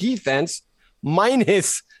rock-solid defense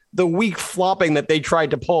minus the weak flopping that they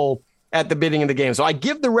tried to pull at the beginning of the game. So I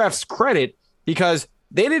give the refs credit because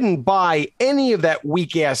they didn't buy any of that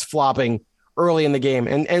weak-ass flopping early in the game.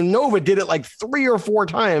 And Nova did it like 3 or 4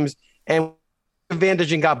 times and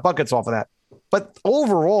advantage and got buckets off of that. But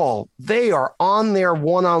overall, they are on their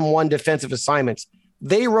one-on-one defensive assignments.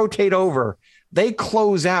 They rotate over. They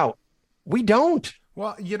close out. We don't.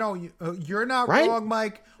 Well, you know, you're not right? wrong,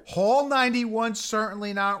 Mike. Hall 91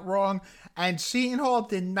 certainly not wrong. And Seton Hall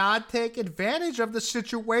did not take advantage of the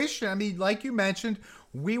situation. I mean, like you mentioned,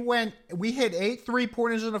 we hit 8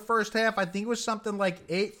 3-pointers in the first half. I think it was something like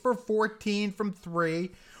 8 for 14 from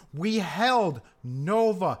 3. We held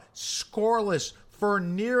Nova scoreless for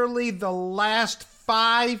nearly the last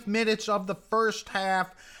 5 minutes of the first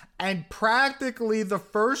half and practically the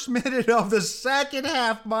first minute of the second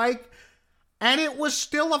half, Mike. And it was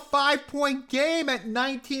still a 5-point game at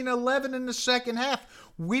 19-11 in the second half.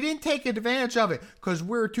 We didn't take advantage of it because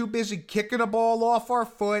we were too busy kicking the ball off our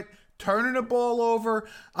foot, turning the ball over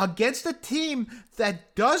against a team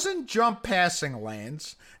that doesn't jump passing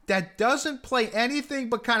lanes, that doesn't play anything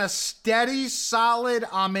but kind of steady, solid,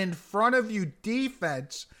 I'm in front of you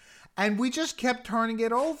defense. And we just kept turning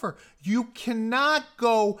it over. You cannot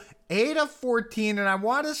go 8 of 14. And I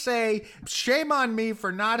want to say, shame on me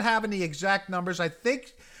for not having the exact numbers. I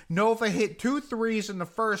think Nova hit 2 threes in the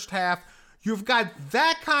first half. You've got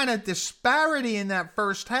that kind of disparity in that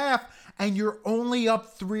first half, and you're only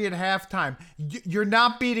up 3 at halftime. You're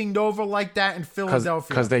not beating Nova like that in Philadelphia.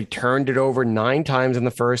 Because they turned it over 9 times in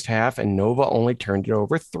the first half, and Nova only turned it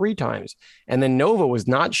over 3 times. And then Nova was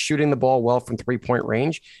not shooting the ball well from 3-point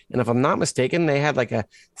range. And if I'm not mistaken, they had like a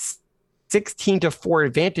 16-4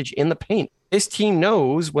 advantage in the paint. This team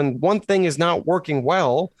knows when one thing is not working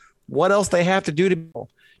well, what else they have to do to.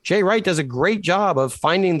 Jay Wright does a great job of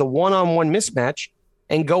finding the one-on-one mismatch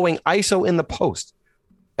and going ISO in the post.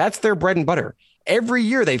 That's their bread and butter. Every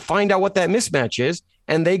year they find out what that mismatch is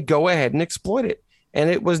and they go ahead and exploit it. And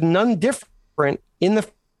it was none different in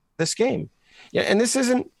this game. Yeah, and this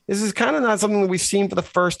is kind of not something that we've seen for the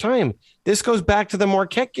first time. This goes back to the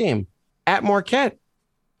Marquette game at Marquette.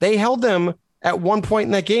 They held them at one point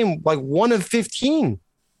in that game like 1 of 15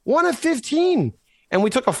 1 of 15. And we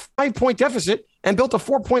took a 5-point deficit and built a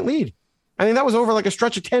 4-point lead. I mean, that was over like a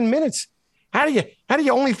stretch of 10 minutes. How do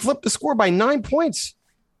you only flip the score by 9 points?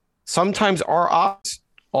 Sometimes our odds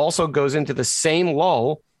also goes into the same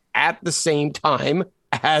lull at the same time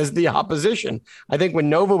as the opposition. I think when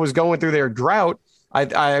Nova was going through their drought,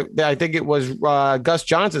 I think it was Gus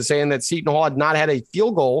Johnson saying that Seton Hall had not had a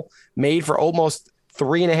field goal made for almost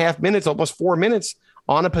 3.5 minutes, almost 4 minutes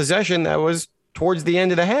on a possession that was towards the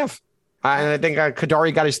end of the half. And I think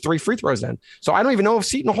Kadari got his 3 free throws then. So I don't even know if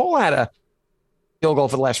Seton Hall had a field goal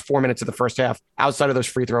for the last 4 minutes of the first half outside of those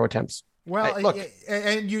free throw attempts. Well, look,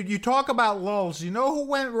 and you talk about lulls. You know who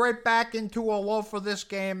went right back into a lull for this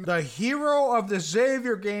game? The hero of the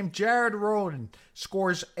Xavier game, Jared Rhoden,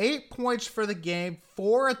 scores 8 points for the game,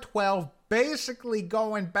 4 of 12, basically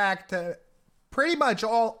going back to pretty much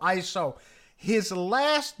all ISO. His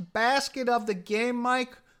last basket of the game,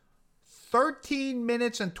 Mike, 13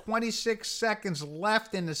 minutes and 26 seconds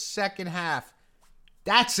left in the second half.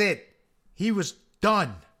 That's it. He was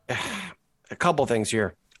done. A couple things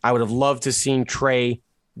here. I would have loved to seen Trey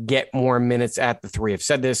get more minutes at the 3. I've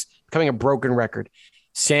said this, becoming a broken record.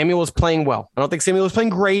 Samuel was playing well. I don't think Samuel was playing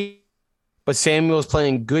great, but Samuel was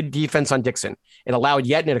playing good defense on Dixon. It allowed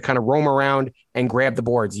Yetna to kind of roam around and grab the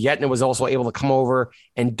boards. Yetna was also able to come over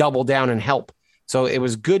and double down and help. So it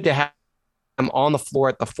was good to have him on the floor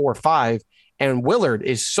at the 4-5. And Willard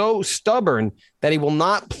is so stubborn that he will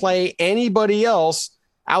not play anybody else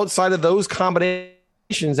outside of those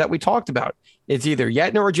combinations that we talked about. It's either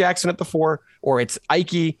Yetna or Jackson at the 4, or it's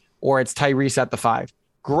Ike, or it's Tyrese at the 5.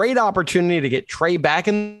 Great opportunity to get Trey back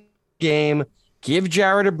in the game, give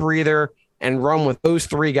Jared a breather, and run with those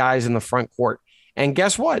 3 guys in the front court. And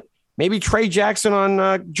guess what? Maybe Trey Jackson on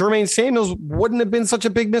Jermaine Samuels wouldn't have been such a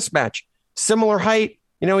big mismatch. Similar height.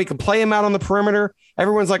 He could play him out on the perimeter.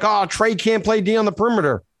 Everyone's like, oh, Trey can't play D on the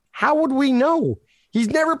perimeter. How would we know? He's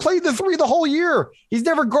never played the 3 the whole year. He's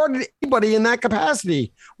never guarded anybody in that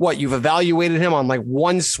capacity. What, you've evaluated him on like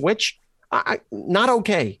one switch? Not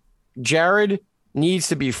okay. Jared needs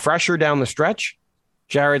to be fresher down the stretch.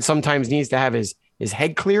 Jared sometimes needs to have his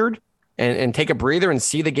head cleared and take a breather and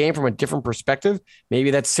see the game from a different perspective.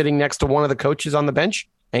 Maybe that's sitting next to one of the coaches on the bench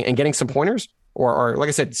and getting some pointers, or like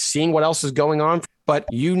I said, seeing what else is going on. But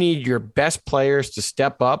you need your best players to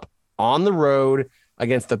step up on the road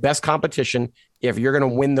against the best competition if you're going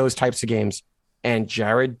to win those types of games. And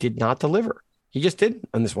Jared did not deliver. He just did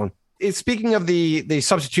on this one. Speaking of the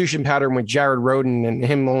substitution pattern with Jared Rhoden and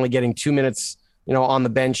him only getting 2 minutes, on the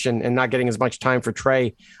bench and not getting as much time for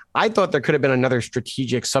Trey, I thought there could have been another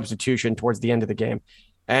strategic substitution towards the end of the game.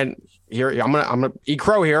 And here, I'm gonna eat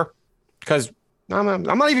crow here because I'm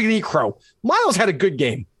not even gonna eat crow. Miles had a good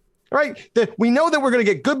game, right? We know that we're gonna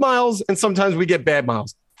get good Miles and sometimes we get bad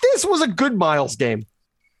Miles. This was a good Miles game.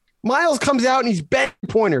 Miles comes out and he's banging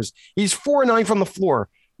pointers. He's 4-9 from the floor.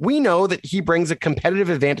 We know that he brings a competitive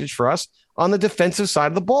advantage for us on the defensive side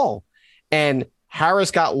of the ball. And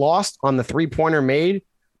Harris got lost on the 3-pointer made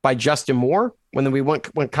by Justin Moore when we went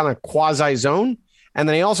kind of quasi zone. And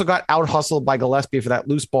then he also got out hustled by Gillespie for that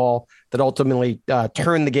loose ball that ultimately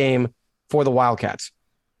turned the game for the Wildcats.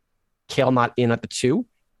 Cale not in at the 2.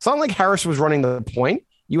 It's not like Harris was running the point.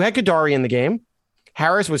 You had Kadari in the game.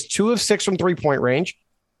 Harris was 2 of 6 from 3-point range.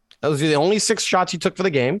 Those are the only 6 shots he took for the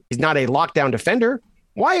game. He's not a lockdown defender.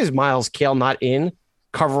 Why is Miles Cale not in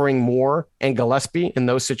covering Moore and Gillespie in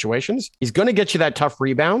those situations? He's going to get you that tough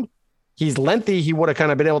rebound. He's lengthy. He would have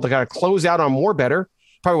kind of been able to kind of close out on Moore better.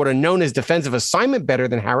 Probably would have known his defensive assignment better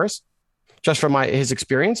than Harris, just from his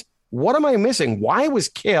experience. What am I missing? Why was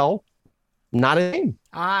Cale not in?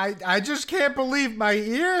 I just can't believe my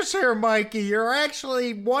ears here, Mikey. You're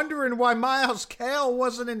actually wondering why Miles Cale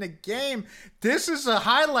wasn't in the game. This is a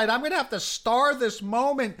highlight. I'm going to have to star this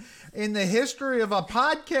moment in the history of a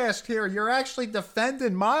podcast here. You're actually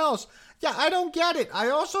defending Miles. Yeah, I don't get it. I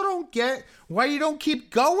also don't get why you don't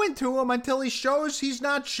keep going to him until he shows he's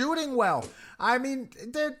not shooting well. I mean,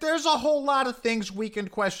 there's a whole lot of things we can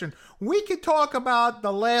question. We could talk about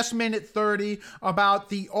the last minute 30, about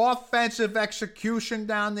the offensive execution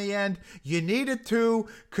down the end. You needed 2.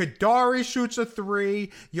 Kadari shoots a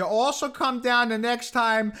 3. You also come down the next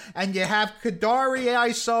time and you have Kadari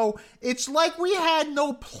ISO. It's like we had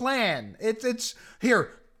no plan. It's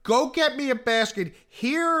here, go get me a basket.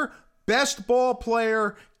 Here, best ball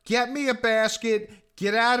player, get me a basket,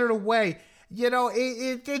 get out of the way.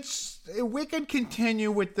 It's we can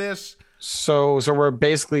continue with this. So we're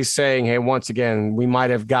basically saying, hey, once again, we might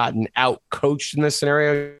have gotten out-coached in this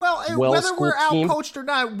scenario. Well, whether we're out-coached or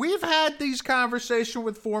not, we've had these conversations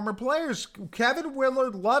with former players. Kevin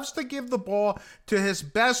Willard loves to give the ball to his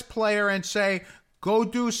best player and say, go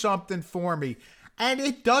do something for me. And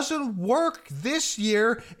it doesn't work this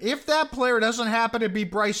year if that player doesn't happen to be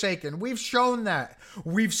Bryce Aiken. We've shown that.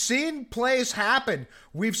 We've seen plays happen.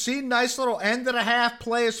 We've seen nice little end-of-the-half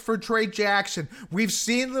plays for Trey Jackson. We've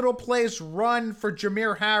seen little plays run for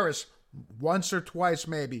Jameer Harris once or twice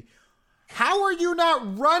maybe. How are you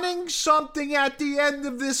not running something at the end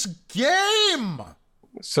of this game?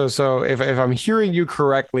 So if I'm hearing you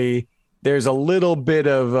correctly, there's a little bit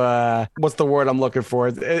of, what's the word I'm looking for?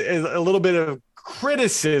 A little bit of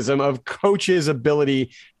criticism of coach's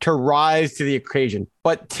ability to rise to the occasion.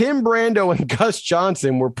 But Tim Brando and Gus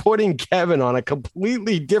Johnson were putting Kevin on a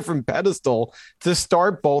completely different pedestal to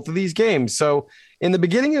start both of these games. So in the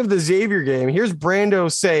beginning of the Xavier game, here's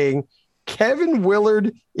Brando saying, Kevin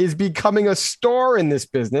Willard is becoming a star in this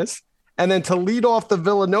business. And then to lead off the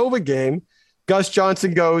Villanova game, Gus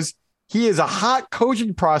Johnson goes, he is a hot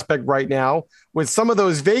coaching prospect right now with some of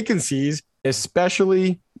those vacancies,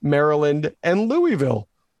 especially Maryland and Louisville.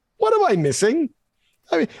 What am I missing?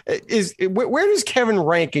 I mean, where does Kevin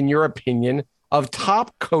rank, in your opinion, of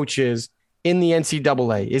top coaches in the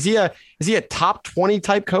NCAA? Is he a top 20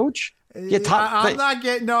 type coach? Yeah, I'm not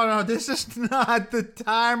getting. No. This is not the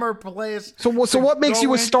time or place. So what makes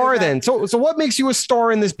you a star then? So what makes you a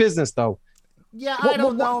star in this business, though? Yeah, I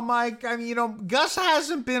don't know, Mike. I mean, Gus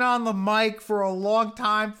hasn't been on the mic for a long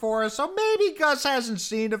time for us, so maybe Gus hasn't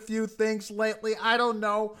seen a few things lately. I don't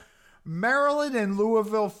know. Maryland and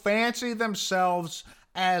Louisville fancy themselves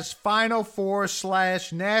as Final Four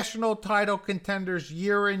 / national title contenders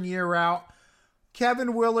year in, year out.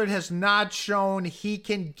 Kevin Willard has not shown he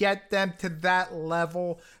can get them to that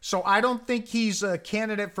level, so I don't think he's a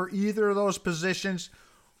candidate for either of those positions.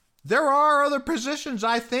 There are other positions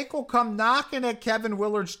I think will come knocking at Kevin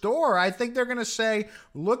Willard's door. I think they're going to say,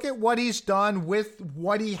 look at what he's done with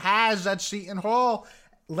what he has at Seton Hall.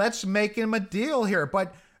 Let's make him a deal here.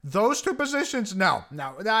 But those two positions, no.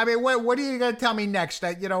 I mean, what are you going to tell me next?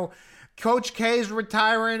 That, Coach K is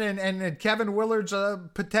retiring and Kevin Willard's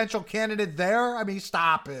a potential candidate there? I mean,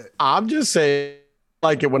 stop it. I'm just saying,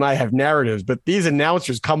 like it when I have narratives, but these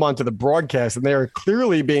announcers come onto the broadcast and they're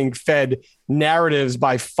clearly being fed narratives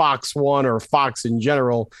by Fox 1 or Fox in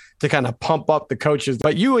general to kind of pump up the coaches.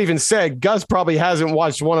 But you even said Gus probably hasn't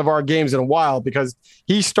watched one of our games in a while because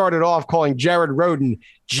he started off calling Jared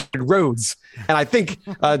Rhodes. And I think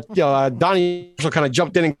Donnie kind of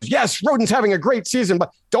jumped in and goes, yes, Rhoden's having a great season,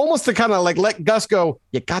 but almost to kind of like let Gus go,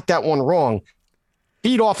 you got that one wrong.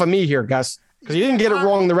 Feed off of me here, Gus. Because you didn't get it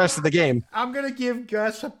wrong the rest of the game. I'm going to give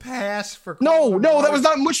Gus a pass for... No, that was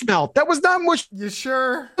not Mushmouth. That was not Mush... You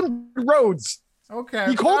sure? Rhodes. Okay.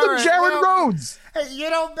 He called him Jared Rhodes. Hey,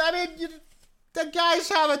 the guys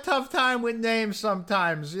have a tough time with names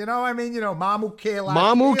sometimes. Mamu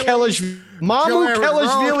Kelishvili.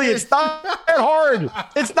 It's not that hard.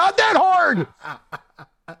 It's not that hard.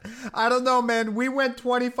 I don't know, man. We went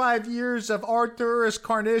 25 years of Arturas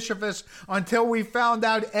Karnisovas until we found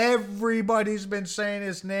out everybody's been saying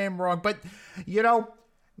his name wrong. But,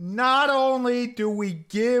 not only do we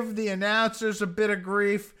give the announcers a bit of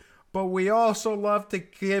grief, but we also love to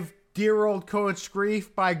give dear old coach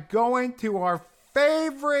grief by going to our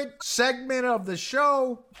favorite segment of the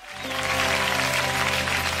show.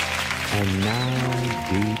 And now,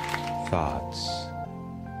 Deep Thoughts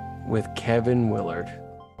with Kevin Willard.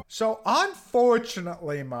 So,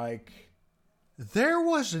 unfortunately, Mike, there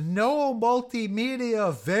was no multimedia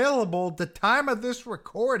available at the time of this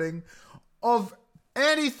recording of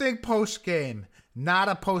anything post-game. Not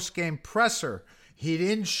a post-game presser. He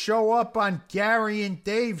didn't show up on Gary and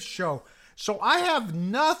Dave's show. So, I have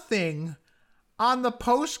nothing on the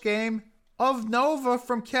post-game of Nova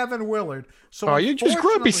from Kevin Willard. So you're just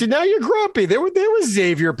grumpy. See, now you're grumpy. There was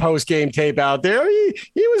Xavier post-game tape out there.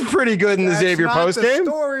 He was pretty good in the Xavier post-game. That's not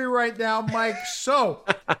the story right now, Mike. So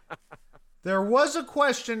there was a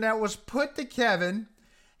question that was put to Kevin,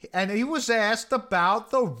 and he was asked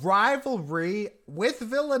about the rivalry with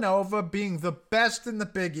Villanova being the best in the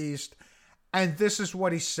Big East, and this is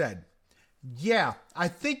what he said. Yeah, I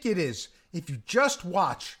think it is. If you just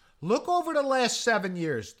watch... Look over the last 7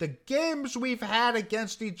 years. The games we've had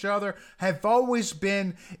against each other have always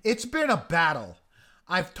been, it's been a battle.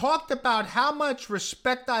 I've talked about how much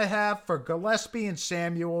respect I have for Gillespie and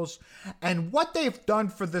Samuels and what they've done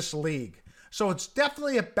for this league. So it's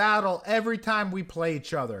definitely a battle every time we play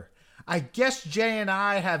each other. I guess Jay and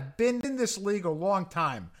I have been in this league a long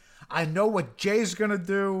time. I know what Jay's going to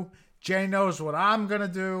do. Jay knows what I'm going to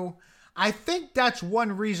do. I think that's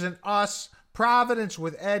one reason us, Providence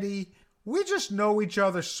with Eddie, we just know each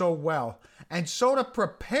other so well. And so to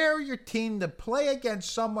prepare your team to play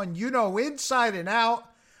against someone you know inside and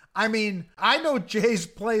out, I mean, I know Jay's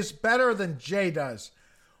plays better than Jay does.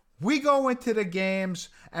 We go into the games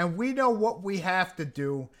and we know what we have to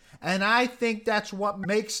do. And I think that's what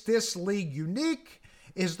makes this league unique,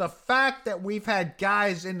 is the fact that we've had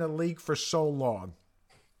guys in the league for so long.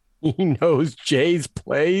 He knows Jay's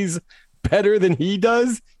plays better than he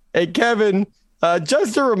does. Hey, Kevin,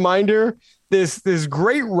 just a reminder, this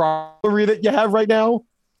great rivalry that you have right now,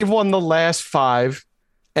 they've won the last 5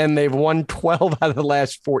 and they've won 12 out of the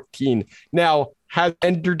last 14. Now, has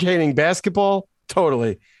entertaining basketball?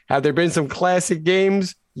 Totally. Have there been some classic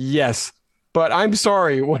games? Yes. But I'm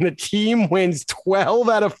sorry, when a team wins 12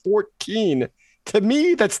 out of 14, to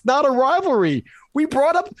me, that's not a rivalry. We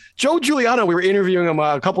brought up Joe Giuliano. We were interviewing him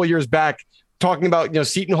a couple of years back, talking about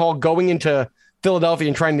Seton Hall going into Philadelphia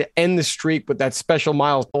and trying to end the streak with that special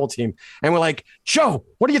Miles Bowl team. And we're like, Joe,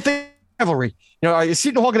 what do you think of rivalry? Is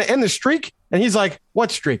Seton Hall going to end the streak? And he's like,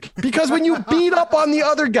 what streak? Because when you beat up on the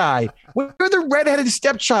other guy, when you're the redheaded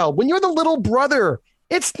stepchild, when you're the little brother,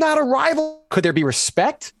 it's not a rival. Could there be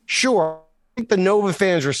respect? Sure. I think the Nova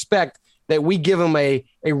fans respect that we give them a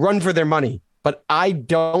run for their money. But I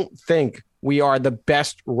don't think we are the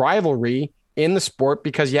best rivalry in the sport,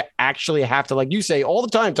 because you actually have to, like you say all the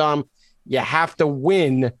time, Tom, you have to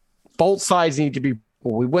win. Both sides need to be.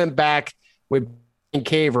 We went back with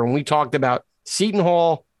Xavier and we talked about Seton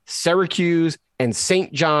Hall, Syracuse, and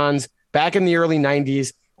St. John's back in the early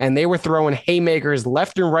 90s, and they were throwing haymakers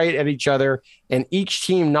left and right at each other, and each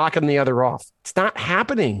team knocking the other off. It's not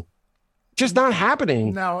happening. Just not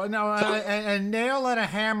happening. No, and nail and a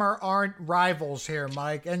hammer aren't rivals here,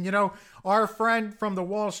 Mike. And, our friend from the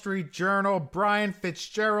Wall Street Journal, Brian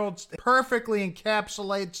Fitzgerald, perfectly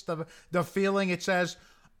encapsulates the feeling. It says,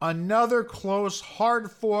 another close,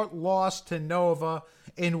 hard-fought loss to Nova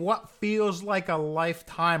in what feels like a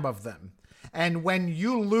lifetime of them. And when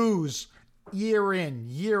you lose year in,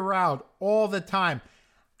 year out, all the time,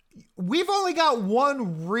 we've only got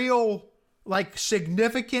one real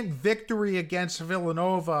significant victory against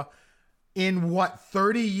Villanova in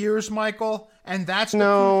 30 years, Michael? And that's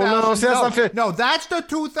that's the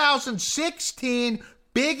 2016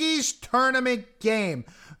 Big East tournament game.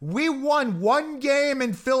 We won one game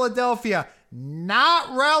in Philadelphia.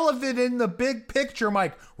 Not relevant in the big picture,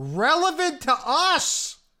 Mike. Relevant to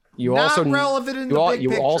us. You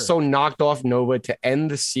also knocked off Nova to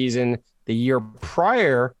end the season the year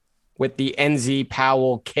prior with the NZ,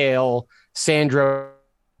 Powell, Kale, Sandro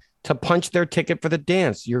to punch their ticket for the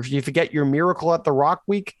dance. You forget your miracle at the Rock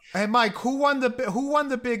Week. Hey, Mike, who won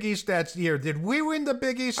the Big East that year? Did we win the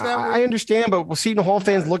Big East that year? I understand, but Seton Hall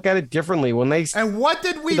fans look at it differently when they. And what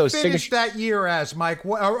did we finish that year as, Mike? A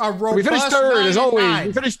robust. We finished third, as always.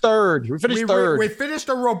 We finished third. We finished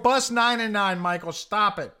a robust 9-9. Michael,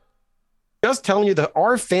 stop it. Just telling you that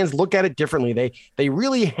our fans look at it differently. They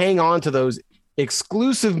really hang on to those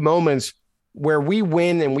exclusive moments where we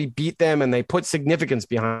win and we beat them, and they put significance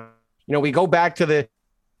behind. We go back to the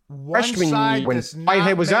freshman year when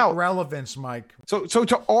Whitehead was out. Relevance, Mike. So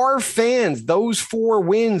to our fans, those 4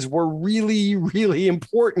 wins were really, really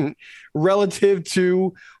important relative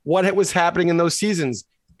to what was happening in those seasons.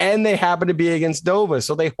 And they happen to be against Nova.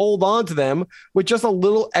 So they hold on to them with just a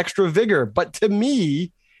little extra vigor. But to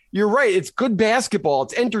me, you're right. It's good basketball.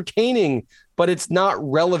 It's entertaining, but it's not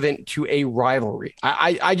relevant to a rivalry.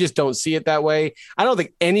 I just don't see it that way. I don't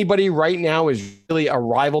think anybody right now is really a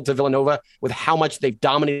rival to Villanova with how much they've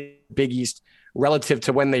dominated Big East relative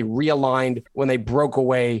to when they realigned, when they broke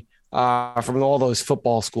away from all those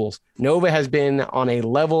football schools. Nova has been on a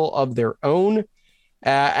level of their own.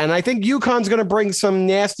 And I think UConn's going to bring some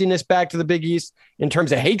nastiness back to the Big East in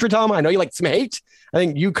terms of hatred, Tom. I know you like some hate. I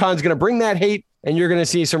think UConn's going to bring that hate, and you're going to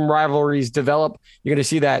see some rivalries develop. You're going to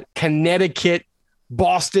see that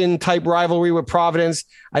Connecticut-Boston type rivalry with Providence.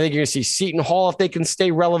 I think you're going to see Seton Hall, if they can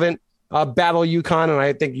stay relevant, battle UConn. And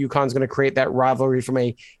I think UConn's going to create that rivalry from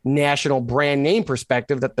a national brand name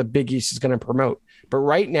perspective that the Big East is going to promote. But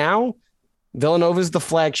right now, Villanova is the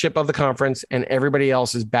flagship of the conference, and everybody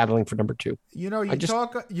else is battling for number 2. You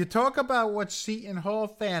talk about what Seton Hall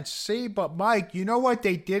fans see, but Mike, you know what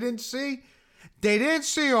they didn't see? They didn't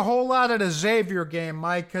see a whole lot of the Xavier game,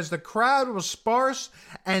 Mike, because the crowd was sparse,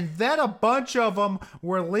 and then a bunch of them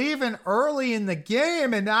were leaving early in the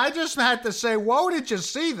game, and I just had to say, whoa, did you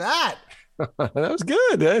see that? That was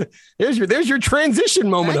good. There's your transition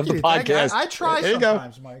moment of the podcast. I try there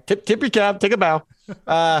sometimes, you go. Mike. Tip your cap, take a bow.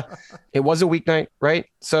 It was a weeknight, right?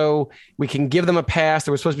 So we can give them a pass.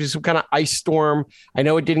 There was supposed to be some kind of ice storm. I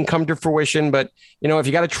know it didn't come to fruition, but if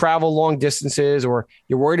you got to travel long distances or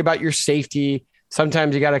you're worried about your safety,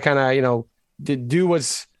 sometimes you got to kind of, do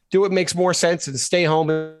what makes more sense and stay home.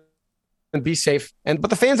 and be safe. But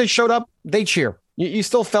the fans that showed up, they cheer. You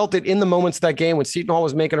still felt it in the moments of that game when Seton Hall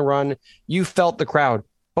was making a run. You felt the crowd.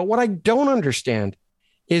 But what I don't understand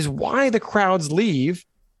is why the crowds leave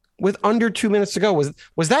with under 2 minutes to go.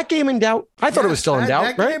 Was that game in doubt? I thought it was still in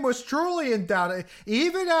doubt. That game was truly in doubt.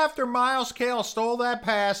 Even after Miles Cale stole that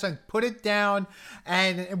pass and put it down,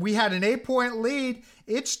 and we had an 8-point lead,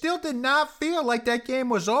 it still did not feel like that game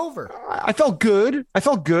was over. I felt good,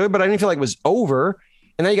 but I didn't feel like it was over.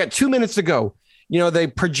 And now you got 2 minutes to go. They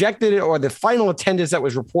projected it, or the final attendance that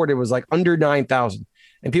was reported was like under 9,000.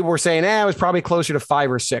 And people were saying, it was probably closer to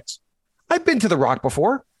 5 or 6. I've been to the Rock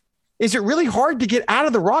before. Is it really hard to get out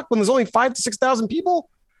of the Rock when there's only 5,000 to 6,000 people?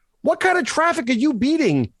 What kind of traffic are you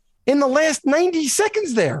beating in the last 90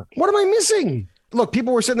 seconds there? What am I missing? Look,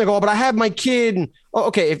 people were sitting there going, but I have my kid. And,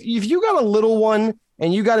 okay, if you got a little one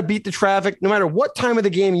and you got to beat the traffic, no matter what time of the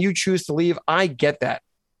game you choose to leave, I get that.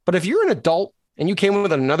 But if you're an adult and you came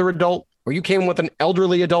with another adult, or you came with an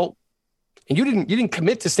elderly adult, and you didn't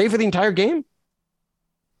commit to stay for the entire game,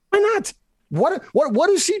 why not? What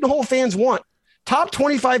do Seton Hall fans want? Top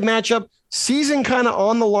 25 matchup, season kind of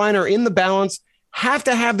on the line or in the balance, have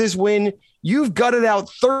to have this win. You've gutted out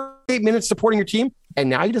 38 minutes supporting your team, and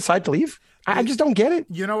now you decide to leave? I just don't get it.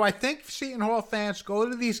 I think Seton Hall fans go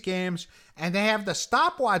to these games and they have the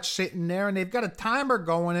stopwatch sitting there and they've got a timer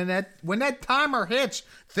going, and when that timer hits,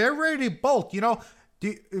 they're ready to bolt. You know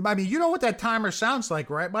what that timer sounds like,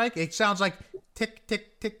 right, Mike? It sounds like tick,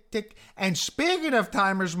 tick, tick, tick. And speaking of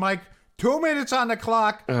timers, Mike, 2 minutes on the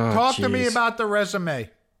clock. Talk to me about the resume.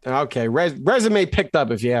 Okay, resume picked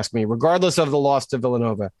up, if you ask me, regardless of the loss to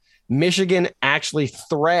Villanova. Michigan actually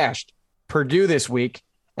thrashed Purdue this week,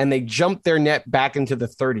 and they jumped their net back into the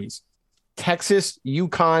 30s. Texas,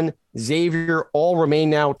 UConn, Xavier all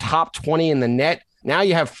remain now top 20 in the net. Now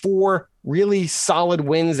you have 4 really solid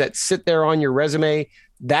wins that sit there on your resume.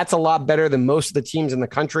 That's a lot better than most of the teams in the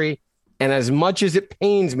country. And as much as it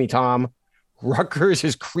pains me, Tom, Rutgers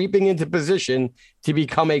is creeping into position to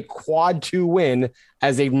become a quad 2 win,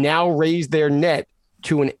 as they've now raised their net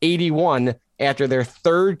to an 81 after their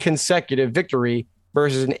 3rd consecutive victory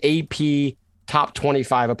versus an AP top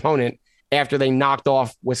 25 opponent after they knocked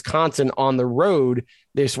off Wisconsin on the road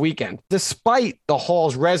this weekend. Despite the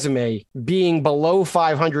Hall's resume being below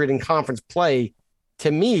 500 in conference play,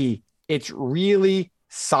 to me, it's really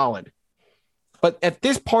solid. But at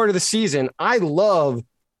this part of the season, I love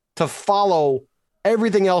to follow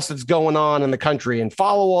everything else that's going on in the country and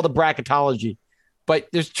follow all the bracketology. But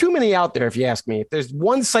there's too many out there, if you ask me. If there's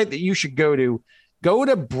one site that you should go to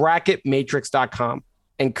bracketmatrix.com.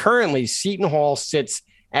 And currently, Seton Hall sits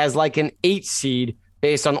as like an 8 seed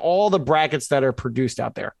based on all the brackets that are produced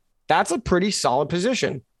out there. That's a pretty solid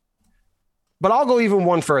position. But I'll go even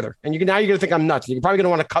one further. And now you're going to think I'm nuts. You're probably going to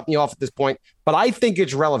want to cut me off at this point. But I think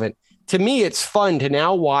it's relevant. To me, it's fun to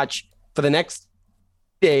now watch for the next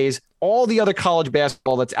days all the other college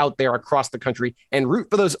basketball that's out there across the country and root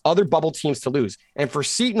for those other bubble teams to lose. And for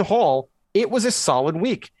Seton Hall, it was a solid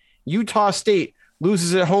week. Utah State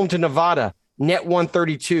loses at home to Nevada, net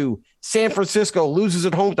 132. San Francisco loses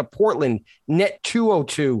at home to Portland, net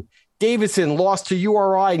 202. Davidson lost to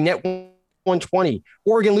URI, net 120.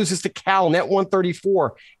 Oregon loses to Cal, net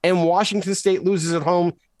 134. And Washington State loses at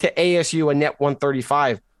home to ASU, a net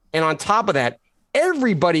 135. And on top of that,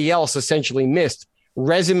 everybody else essentially missed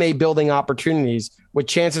resume building opportunities with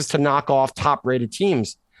chances to knock off top rated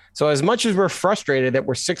teams. So as much as we're frustrated that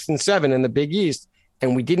we're 6-7 in the Big East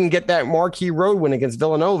and we didn't get that marquee road win against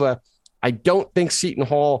Villanova, I don't think Seton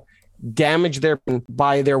Hall damaged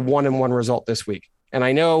by their 1-1 result this week. And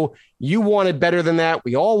I know you wanted better than that.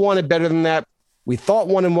 We all wanted better than that. We thought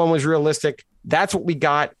 1-1 was realistic. That's what we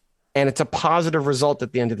got. And it's a positive result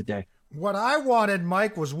at the end of the day. What I wanted,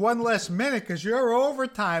 Mike, was one less minute because you're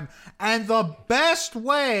overtime. And the best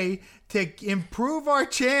way to improve our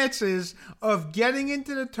chances of getting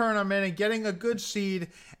into the tournament and getting a good seed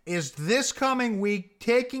is this coming week,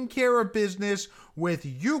 taking care of business with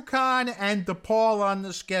UConn and DePaul on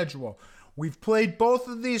the schedule. We've played both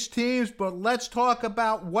of these teams, but let's talk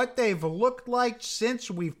about what they've looked like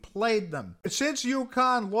since we've played them. Since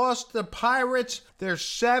UConn lost the Pirates, they're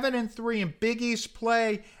 7-3 in Big East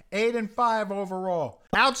play, 8-5 overall.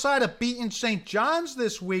 Outside of beating St. John's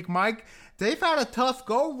this week, Mike, they've had a tough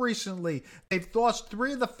go recently. They've lost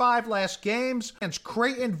 3 of the 5 last games against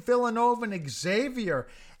Creighton, Villanova, and Xavier.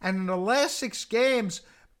 And in the last 6 games,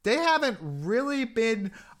 they haven't really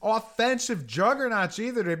been offensive juggernauts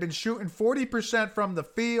either. They've been shooting 40% from the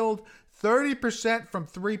field, 30% from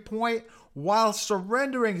three-point, while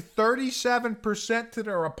surrendering 37% to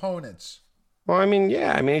their opponents. Well,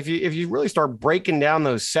 if you really start breaking down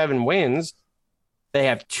those 7 wins, They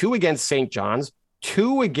have 2 against St. John's,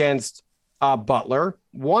 2 against Butler,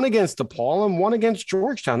 1 against DePaul, and 1 against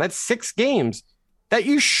Georgetown. That's 6 games that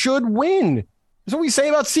you should win. That's what we say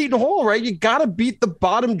about Seton Hall, right? You got to beat the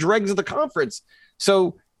bottom dregs of the conference.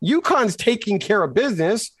 So UConn's taking care of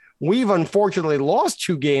business. We've unfortunately lost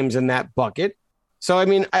 2 games in that bucket. So, I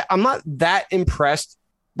mean, I'm not that impressed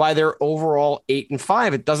by their overall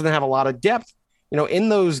 8-5. It doesn't have a lot of depth. You know, in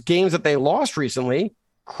those games that they lost recently,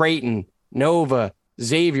 Creighton, Nova,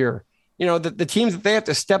 Xavier, you know, the teams that they have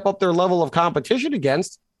to step up their level of competition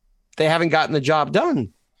against, they haven't gotten the job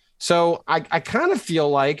done. So I kind of feel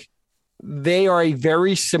like they are a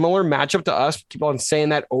very similar matchup to us. Keep on saying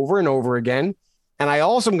that over and over again. And I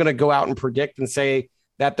also am going to go out and predict and say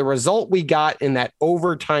that the result we got in that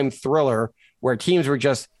overtime thriller where teams were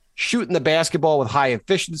just shooting the basketball with high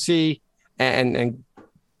efficiency and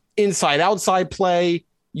inside-outside play,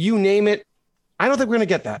 you name it, I don't think we're going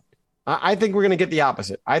to get that. I think we're going to get the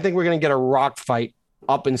opposite. I think we're going to get a rock fight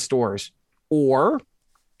up in Storrs. Or,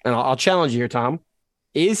 and I'll challenge you here, Tom,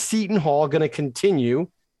 is Seton Hall going to continue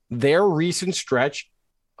their recent stretch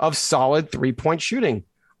of solid three-point shooting?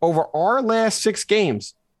 Over our last 6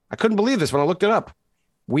 games, I couldn't believe this when I looked it up.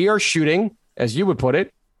 We are shooting, as you would put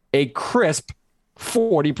it, a crisp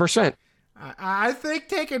 40%. I think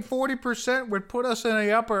taking 40% would put us in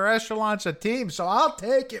the upper echelons of teams, so I'll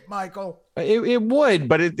take it, Michael. It would,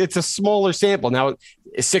 but it's a smaller sample. Now,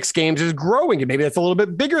 6 games is growing, and maybe that's a little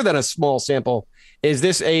bit bigger than a small sample. Is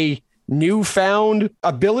this a newfound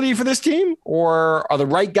ability for this team, or are the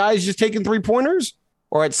right guys just taking 3-pointers?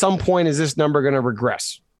 Or at some point, is this number going to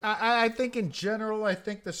regress? I think in general, I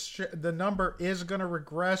think the number is going to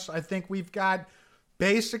regress. I think we've got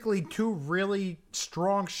basically 2 really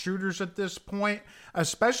strong shooters at this point,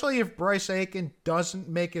 especially if Bryce Aiken doesn't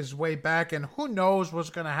make his way back, and who knows what's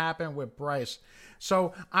going to happen with Bryce.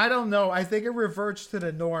 So I don't know. I think it reverts to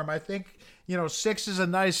the norm. I think, 6 is a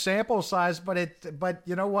nice sample size, but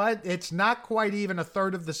you know what? It's not quite even a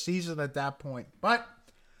third of the season at that point. But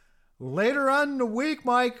later on in the week,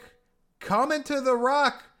 Mike, coming to the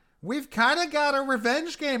Rock, we've kind of got a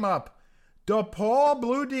revenge game up. DePaul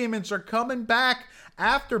Blue Demons are coming back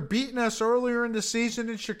after beating us earlier in the season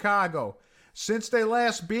in Chicago. Since they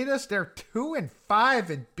last beat us, they're 2-5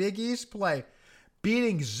 in Big East play,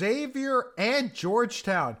 beating Xavier and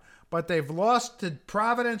Georgetown. But they've lost to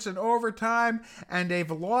Providence in overtime, and they've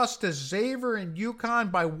lost to Xavier and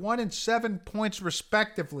UConn by 1 and 7 points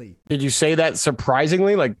respectively. Did you say that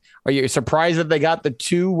surprisingly? Like, are you surprised that they got the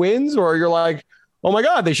 2 wins, or you're like, oh my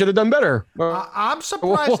God, they should have done better? I'm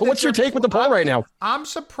surprised. What's your take with DePaul right now? I'm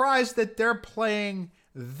surprised that they're playing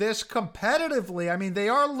this competitively. I mean, they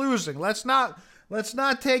are losing. Let's not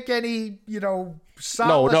take any,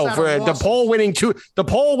 solace no. out For of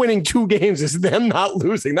DePaul winning 2 games is them not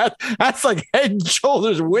losing. That's like head and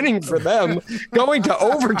shoulders winning for them. Going to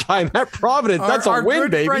overtime at Providence, that's a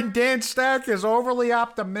win, baby. Our good friend Dan Stack is overly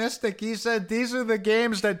optimistic. He said these are the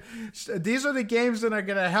games that are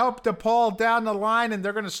going to help DePaul down the line, and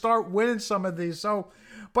they're going to start winning some of these. So,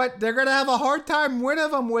 but they're going to have a hard time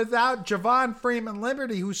winning them without Javon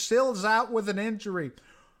Freeman-Liberty, who still is out with an injury.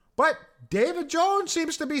 But David Jones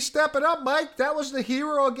seems to be stepping up, Mike. That was the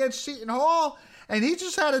hero against Seton Hall, and he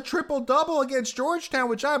just had a triple-double against Georgetown,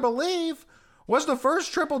 which I believe was the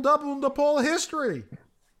first triple-double in DePaul history.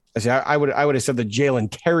 See, I would have said that Jalen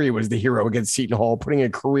Terry was the hero against Seton Hall, putting a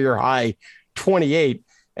career-high 28,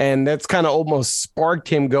 and that's kind of almost sparked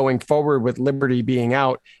him going forward with Liberty being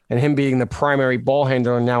out and him being the primary ball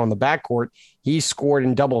handler now in the backcourt. He scored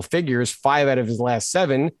in double figures, 5 out of his last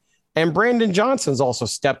 7. And Brandon Johnson's also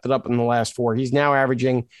stepped it up in the last 4. He's now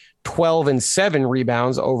averaging 12 and 7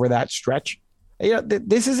 rebounds over that stretch.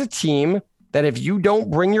 This is a team that if you don't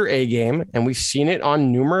bring your A game, and we've seen it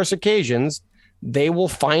on numerous occasions, they will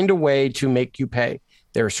find a way to make you pay.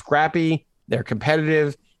 They're scrappy. They're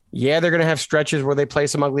competitive. Yeah, they're going to have stretches where they play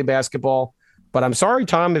some ugly basketball. But I'm sorry,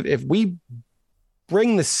 Tom, if we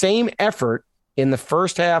bring the same effort in the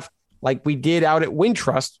first half like we did out at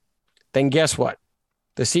Wintrust, then guess what?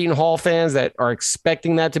 The Seton Hall fans that are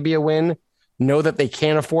expecting that to be a win know that they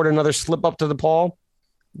can't afford another slip up to DePaul.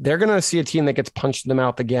 They're going to see a team that gets punched in the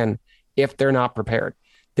mouth again if they're not prepared.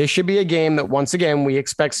 This should be a game that, once again, we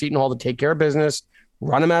expect Seton Hall to take care of business,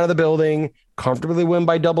 run them out of the building, comfortably win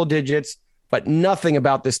by double digits, but nothing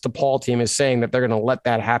about this DePaul team is saying that they're going to let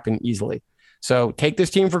that happen easily. So take this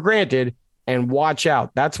team for granted and watch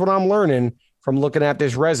out. That's what I'm learning from looking at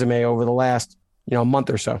this resume over the last month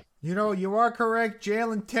or so. You are correct.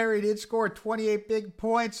 Jalen Terry did score 28 big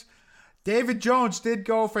points. David Jones did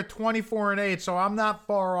go for 24-8, so I'm not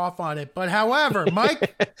far off on it. But however,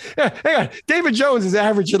 Mike, hang on, David Jones is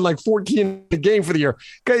averaging like 14 a game for the year.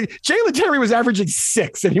 Jalen Terry was averaging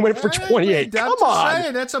 6, and he went for 28. Come on,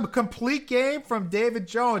 saying, that's a complete game from David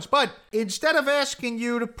Jones. But instead of asking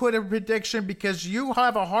you to put a prediction because you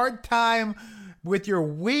have a hard time with your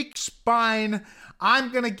weak spine,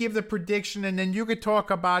 I'm gonna give the prediction, and then you could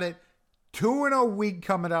talk about it. 2-0 week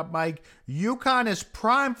coming up, Mike. UConn is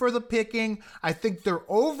prime for the picking. I think they're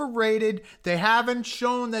overrated. They haven't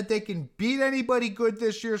shown that they can beat anybody good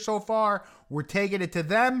this year so far. We're taking it to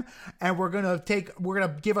them, and we're gonna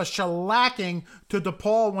give a shellacking to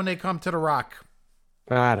DePaul when they come to the Rock.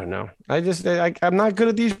 I don't know. I'm not good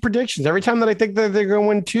at these predictions. Every time that I think that they're going to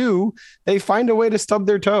win 2, they find a way to stub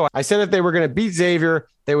their toe. I said if they were going to beat Xavier,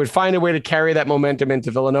 they would find a way to carry that momentum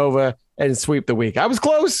into Villanova and sweep the week. I was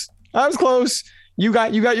close. You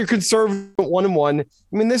got your conservative 1-1. I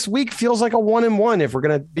mean, this week feels like a 1-1 if we're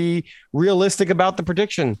going to be realistic about the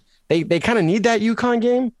prediction. They kind of need that UConn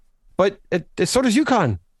game, but so does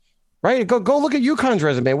UConn, right? Go look at UConn's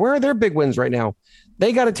resume. Where are their big wins right now?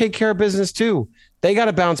 They got to take care of business too. They got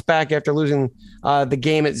to bounce back after losing the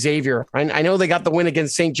game at Xavier. I know they got the win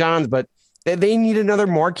against St. John's, but they need another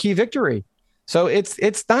marquee victory. So it's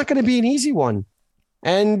not going to be an easy one.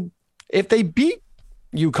 And if they beat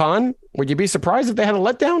UConn, would you be surprised if they had a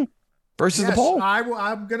letdown versus DePaul?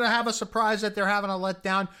 I'm going to have a surprise that they're having a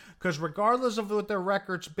letdown because regardless of what their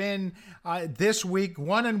record's been this week,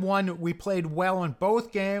 1-1, we played well in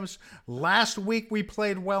both games. Last week, we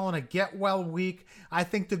played well in a get-well week. I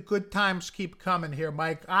think the good times keep coming here,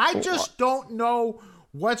 Mike. I just don't know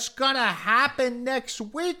what's going to happen next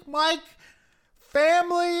week, Mike.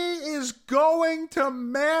 Family is going to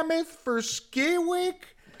Mammoth for ski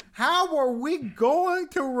week. How are we going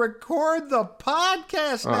to record the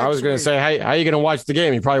podcast next I was going to say, how are you going to watch the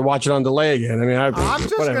game? You probably watch it on delay again. I mean, I'm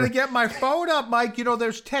just going to get my phone up, Mike. You know,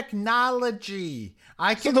 there's technology.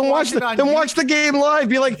 I can watch the game live.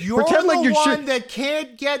 Be like, pretend like you're one that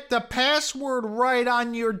can't get the password right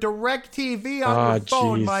on your DirecTV on your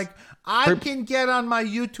phone, Mike. I can get on my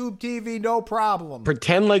YouTube TV, no problem.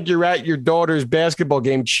 Pretend like you're at your daughter's basketball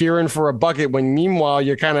game cheering for a bucket when meanwhile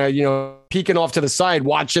you're kind of, peeking off to the side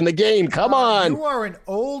watching the game. Come on. You are an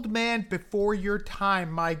old man before your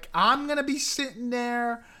time, Mike. I'm going to be sitting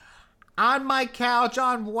there on my couch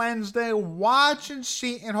on Wednesday watching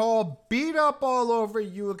Seton Hall beat up all over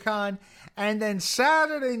UConn. And then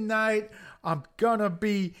Saturday night, I'm going to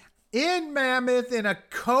be in Mammoth in a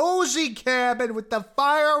cozy cabin with the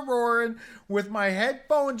fire roaring, with my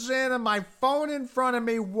headphones in and my phone in front of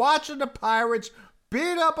me, watching the Pirates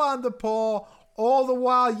beat up on DePaul, all the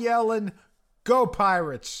while yelling, "Go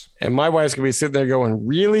Pirates." And my wife's going to be sitting there going,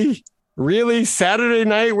 really? Really? Saturday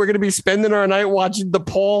night, we're going to be spending our night watching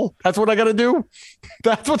DePaul? That's what I got to do?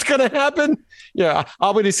 That's what's going to happen? Yeah,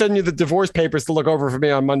 I'll be sending you the divorce papers to look over for me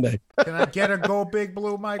on Monday. Can I get a Go Big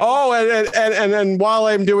Blue, Mike? Oh, and then while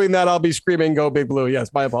I'm doing that, I'll be screaming Go Big Blue.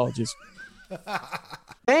 Yes, my apologies.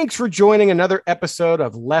 Thanks for joining another episode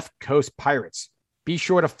of Left Coast Pirates. Be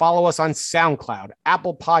sure to follow us on SoundCloud,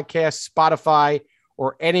 Apple Podcasts, Spotify,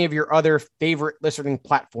 or any of your other favorite listening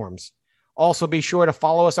platforms. Also, be sure to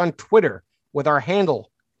follow us on Twitter with our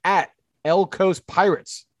handle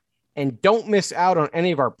 @LCoastPirates. And don't miss out on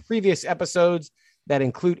any of our previous episodes that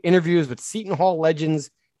include interviews with Seton Hall legends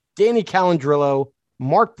Danny Calandrillo,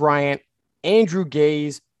 Mark Bryant, Andrew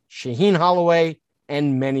Gaze, Shaheen Holloway,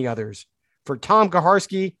 and many others. For Tom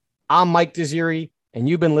Kaharski, I'm Mike Desiri, and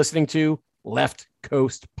you've been listening to Left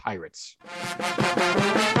Coast Pirates.